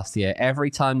classic last year. Every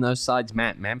time those sides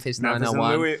met, Memphis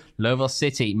 901, Louisville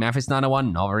City. Memphis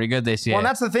 901, not very good this year. Well,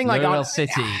 that's the thing. Louisville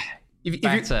City.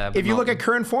 If you look at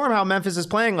current form, how Memphis is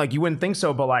playing, you wouldn't think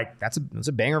so, but that's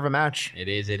a banger of a match. It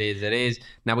is.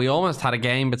 Now, we almost had a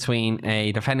game between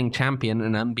a defending champion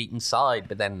and an unbeaten side,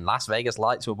 but then Las Vegas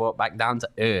Lights were brought back down to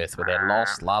earth with their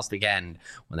loss last weekend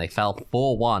when they fell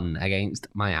 4-1 against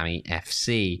Miami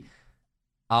FC.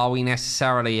 Are we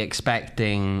necessarily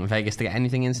expecting Vegas to get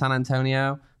anything in San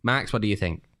Antonio? Max, what do you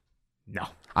think? No.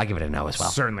 I give it a no as well.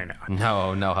 Certainly not.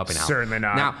 No, hoping not. Certainly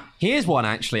not. Now, here's one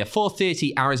actually, a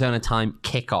 4:30 Arizona time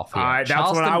kickoff here.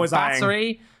 That's what I was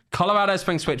Battery, Colorado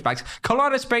Springs Switchbacks.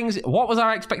 Colorado Springs, what was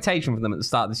our expectation for them at the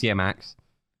start of this year, Max?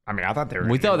 I mean, I thought they were.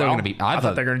 We thought they were going to be. I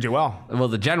thought they were going to do well. Well,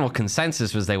 the general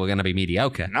consensus was they were going to be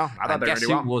mediocre. No, I thought they were going to do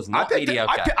well. Was not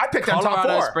mediocre. I picked them top 4.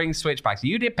 Colorado Springs Switchbacks.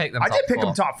 You did pick them. I did pick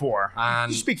them top 4.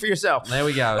 And you speak for yourself. There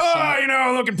we go.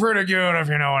 Looking pretty good, if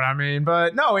you know what I mean.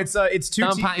 But no, it's 2.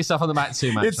 Don't pat yourself on the back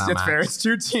too much. It's fair. It's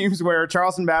 2 teams where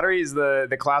Charleston Battery is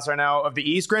the class right now of the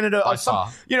East. Granted,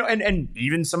 and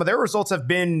even some of their results have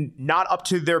been not up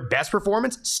to their best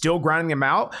performance. Still grinding them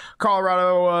out.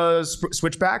 Colorado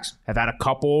Switchbacks have had a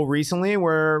couple recently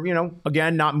where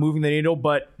again not moving the needle,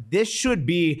 but this should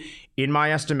be, in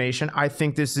my estimation, I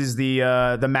think this is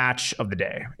the match of the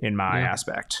day in my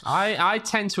aspect. I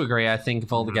tend to agree. I think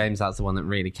of all the games, that's the one that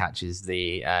really catches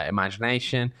the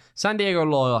imagination. San Diego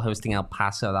Loyal hosting El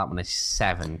Paso. That one is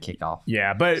 7 kickoff.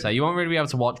 Yeah, but so you won't really be able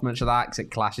to watch much of that because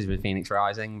it clashes with Phoenix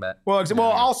Rising. But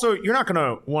also you're not going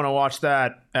to want to watch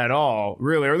that at all,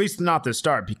 really, or at least not the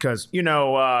start, because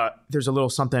there's a little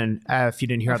something if you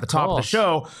didn't hear at the top of the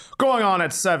show going on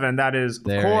at 7. That is,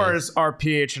 of course, our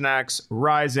PHNX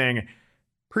Rising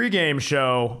pregame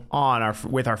show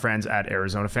with our friends at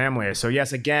Arizona Family. So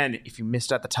yes, again, if you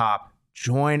missed at the top,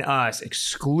 join us.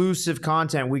 Exclusive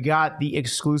content. We got the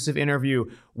exclusive interview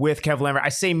with Kev Lambert. I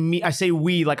say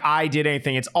we like I did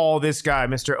anything. It's all this guy,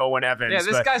 Mr. Owen Evans. Yeah,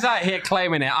 this guy's out here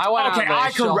claiming it. I went out there,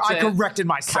 I corrected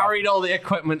myself. Carried all the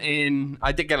equipment in.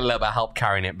 I did get a little bit of help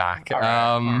carrying it back. All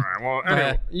right. Well,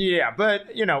 anyway,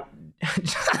 but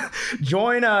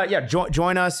join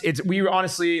us. We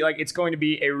honestly it's going to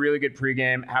be a really good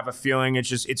pregame. Have a feeling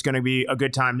it's going to be a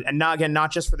good time, and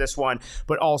not just for this one,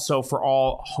 but also for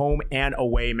all home and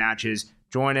away matches.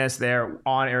 Join us there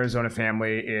on Arizona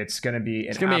Family. It's going to be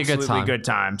a good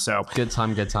time. So good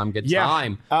time.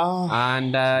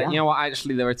 And you know what?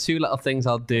 Actually, there are 2 little things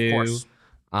I'll do.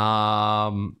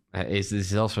 This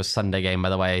is also a Sunday game, by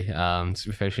the way.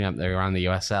 So finishing up there around the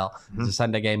USL. It's a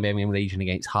Sunday game, Birmingham Legion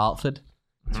against Hartford,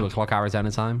 2:00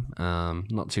 Arizona time.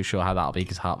 Not too sure how that'll be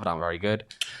because Hartford aren't very good.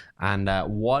 And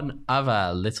one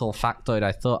other little factoid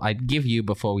I thought I'd give you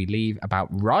before we leave about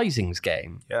Rising's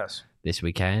game. Yes. This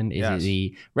weekend is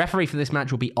the referee for this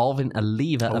match will be Alvin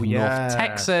Oliva of North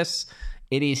Texas.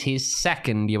 It is his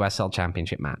 2nd USL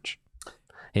Championship match.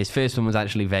 His first one was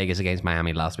actually Vegas against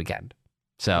Miami last weekend.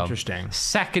 So interesting.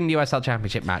 2nd USL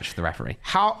Championship match for the referee.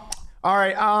 All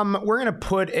right. We're gonna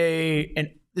put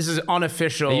this is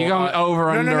unofficial. Are you going over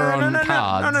under on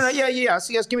cards? No. Yes.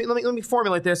 Let me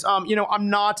formulate this. I'm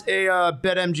not a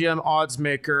BetMGM odds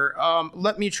maker.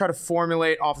 Let me try to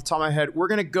formulate off the top of my head. We're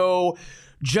gonna go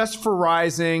just for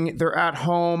Rising. They're at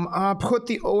home. Put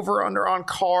the over under on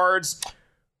cards.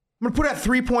 I'm gonna put it at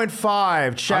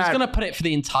 3.5. Chat. I was gonna put it for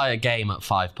the entire game at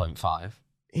 5.5.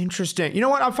 Interesting. You know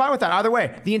what? I'm fine with that. Either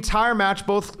way, the entire match,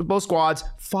 both squads,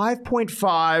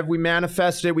 5.5. We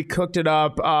manifested it. We cooked it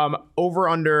up. Over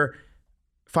under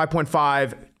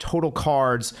 5.5 total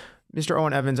cards. Mr.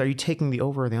 Owen Evans, are you taking the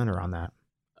over or the under on that?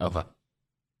 Over.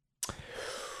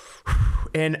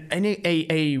 And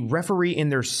a referee in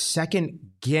their 2nd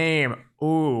game.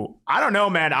 Ooh, I don't know,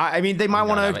 man. I mean, they might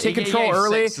want to take control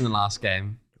early. 6 in the last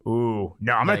game. Ooh,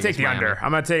 no, I'm gonna take the under. I'm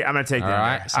gonna take the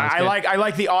under. I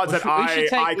like the odds that I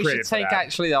created. We should take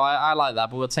actually though. I like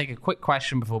that, but we'll take a quick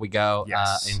question before we go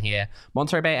in here.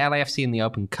 Monterey Bay LAFC in the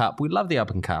Open Cup. We love the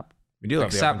Open Cup. We do,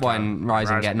 except when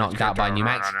Rising get knocked out by New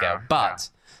Mexico. But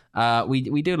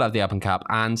we do love the Open Cup.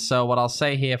 And so what I'll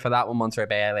say here for that one, Monterey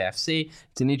Bay LAFC,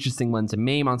 it's an interesting one to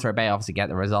me. Monterey Bay obviously get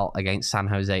the result against San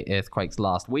Jose Earthquakes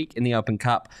last week in the Open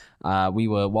Cup. We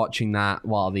were watching that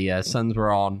while the Suns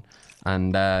were on.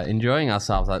 And enjoying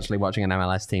ourselves, actually, watching an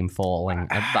MLS team falling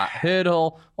at that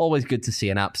hurdle. Always good to see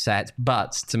an upset.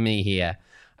 But to me here,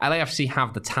 LAFC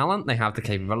have the talent. They have the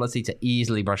capability to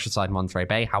easily brush aside Monterey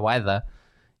Bay. However,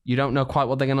 you don't know quite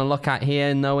what they're going to look at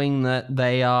here, knowing that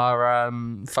they are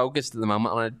focused at the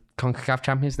moment on a CONCACAF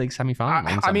Champions League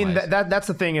semi-final. I mean, that's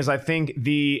the thing is I think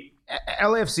the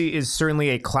LAFC is certainly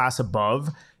a class above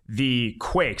the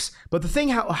Quakes. But the thing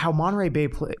how Monterey Bay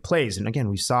plays, and again,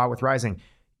 we saw it with Rising,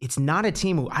 it's not a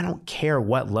team who, I don't care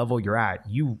what level you're at.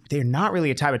 They're not really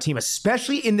a type of team,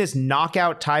 especially in this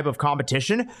knockout type of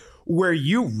competition where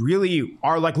you really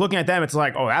are like looking at them. It's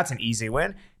like, oh, that's an easy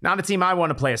win. Not a team I want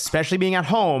to play, especially being at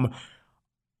home.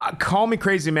 Call me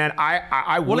crazy, man.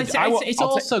 It's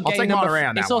also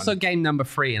game number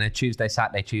 3 in a Tuesday,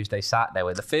 Saturday,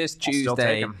 where the first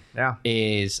Tuesday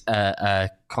is a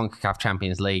CONCACAF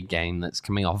Champions League game that's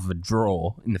coming off of a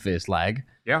draw in the first leg.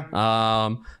 Yeah.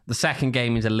 The second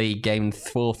game is a league game. The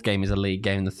fourth game is a league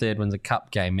game. The third one's a cup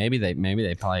game. Maybe they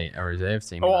play a reserve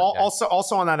team.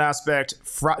 Also on that aspect,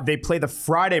 they play the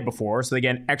Friday before, so they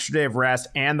get an extra day of rest,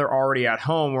 and they're already at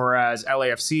home. Whereas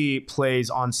LAFC plays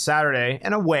on Saturday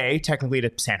and away, technically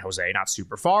to San Jose, not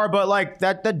super far, but like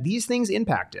that these things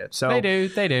impact it. So they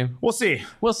do. We'll see.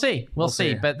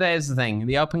 But there's the thing: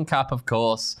 the Open Cup, of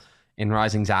course, in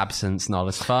Rising's absence, not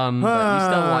as fun, but you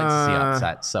still like to see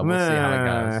upsets, so we'll see how it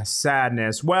goes.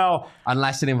 Sadness. Well,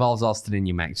 unless it involves Austin in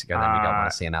New Mexico, then we don't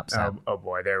want to see an upset. Oh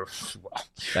boy,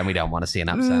 then we don't want to see an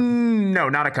upset. No,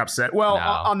 not a cup set. Well,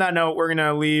 on that note, we're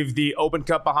gonna leave the Open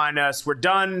Cup behind us. We're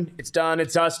done. It's done.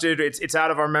 It's dusted. It's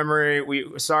out of our memory.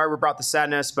 Sorry we brought the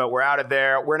sadness, but we're out of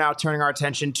there. We're now turning our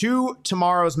attention to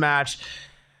tomorrow's match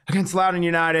against Loudoun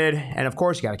United, and of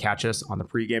course, you got to catch us on the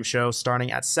pregame show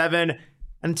starting at 7.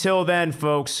 Until then,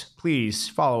 folks, please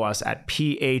follow us at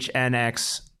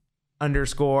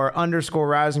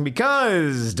PHNX__Rising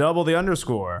because double the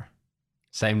underscore.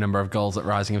 Same number of goals that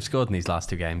Rising have scored in these last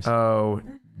 2 games. Oh,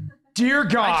 dear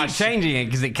God. I keep changing it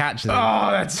because it catches him. Oh,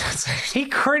 that's he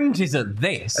cringes at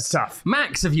this. That's tough.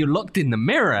 Max, have you looked in the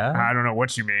mirror? I don't know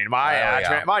what you mean.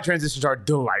 My transitions are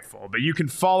delightful, but you can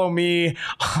follow me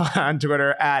on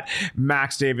Twitter at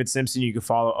Max David Simpson. You can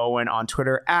follow Owen on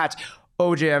Twitter at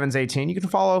OJ Evans 18. You can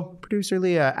follow producer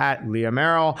Leah at Leah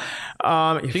Merrill.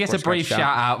 She gets a brief shout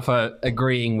out for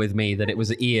agreeing with me that it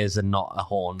was ears and not a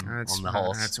horn on the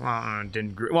horse.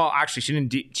 Didn't agree. Well, actually,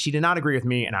 she did not agree with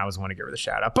me, and I was the one to give her the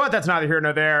shout out. But that's neither here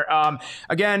nor there.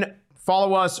 Again,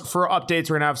 follow us for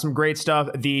updates. We're gonna have some great stuff.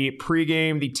 The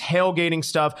pregame, the tailgating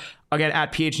stuff. Again,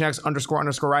 at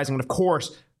PHNX__Rising. And of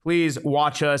course, please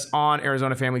watch us on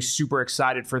Arizona Family. Super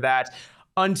excited for that.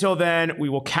 Until then, we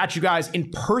will catch you guys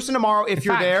in person tomorrow if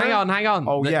you're there. Hang on.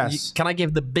 Oh, yes. Can I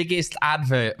give the biggest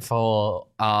advert for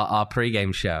our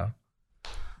pregame show?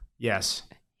 Yes.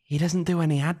 He doesn't do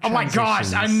any ad transitions. Oh my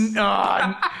gosh.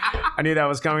 I knew that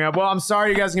was coming up. Well, I'm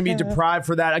sorry you guys are going to be deprived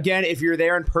for that. Again, if you're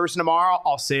there in person tomorrow,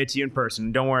 I'll say it to you in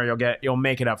person. Don't worry, you'll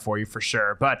make it up for you for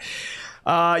sure. But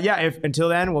until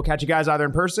then, we'll catch you guys either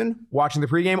in person, watching the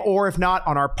pregame, or if not,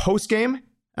 on our postgame.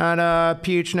 And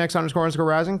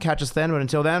PHNX__Rising. Catch us then. But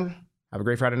until then, have a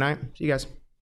great Friday night. See you guys.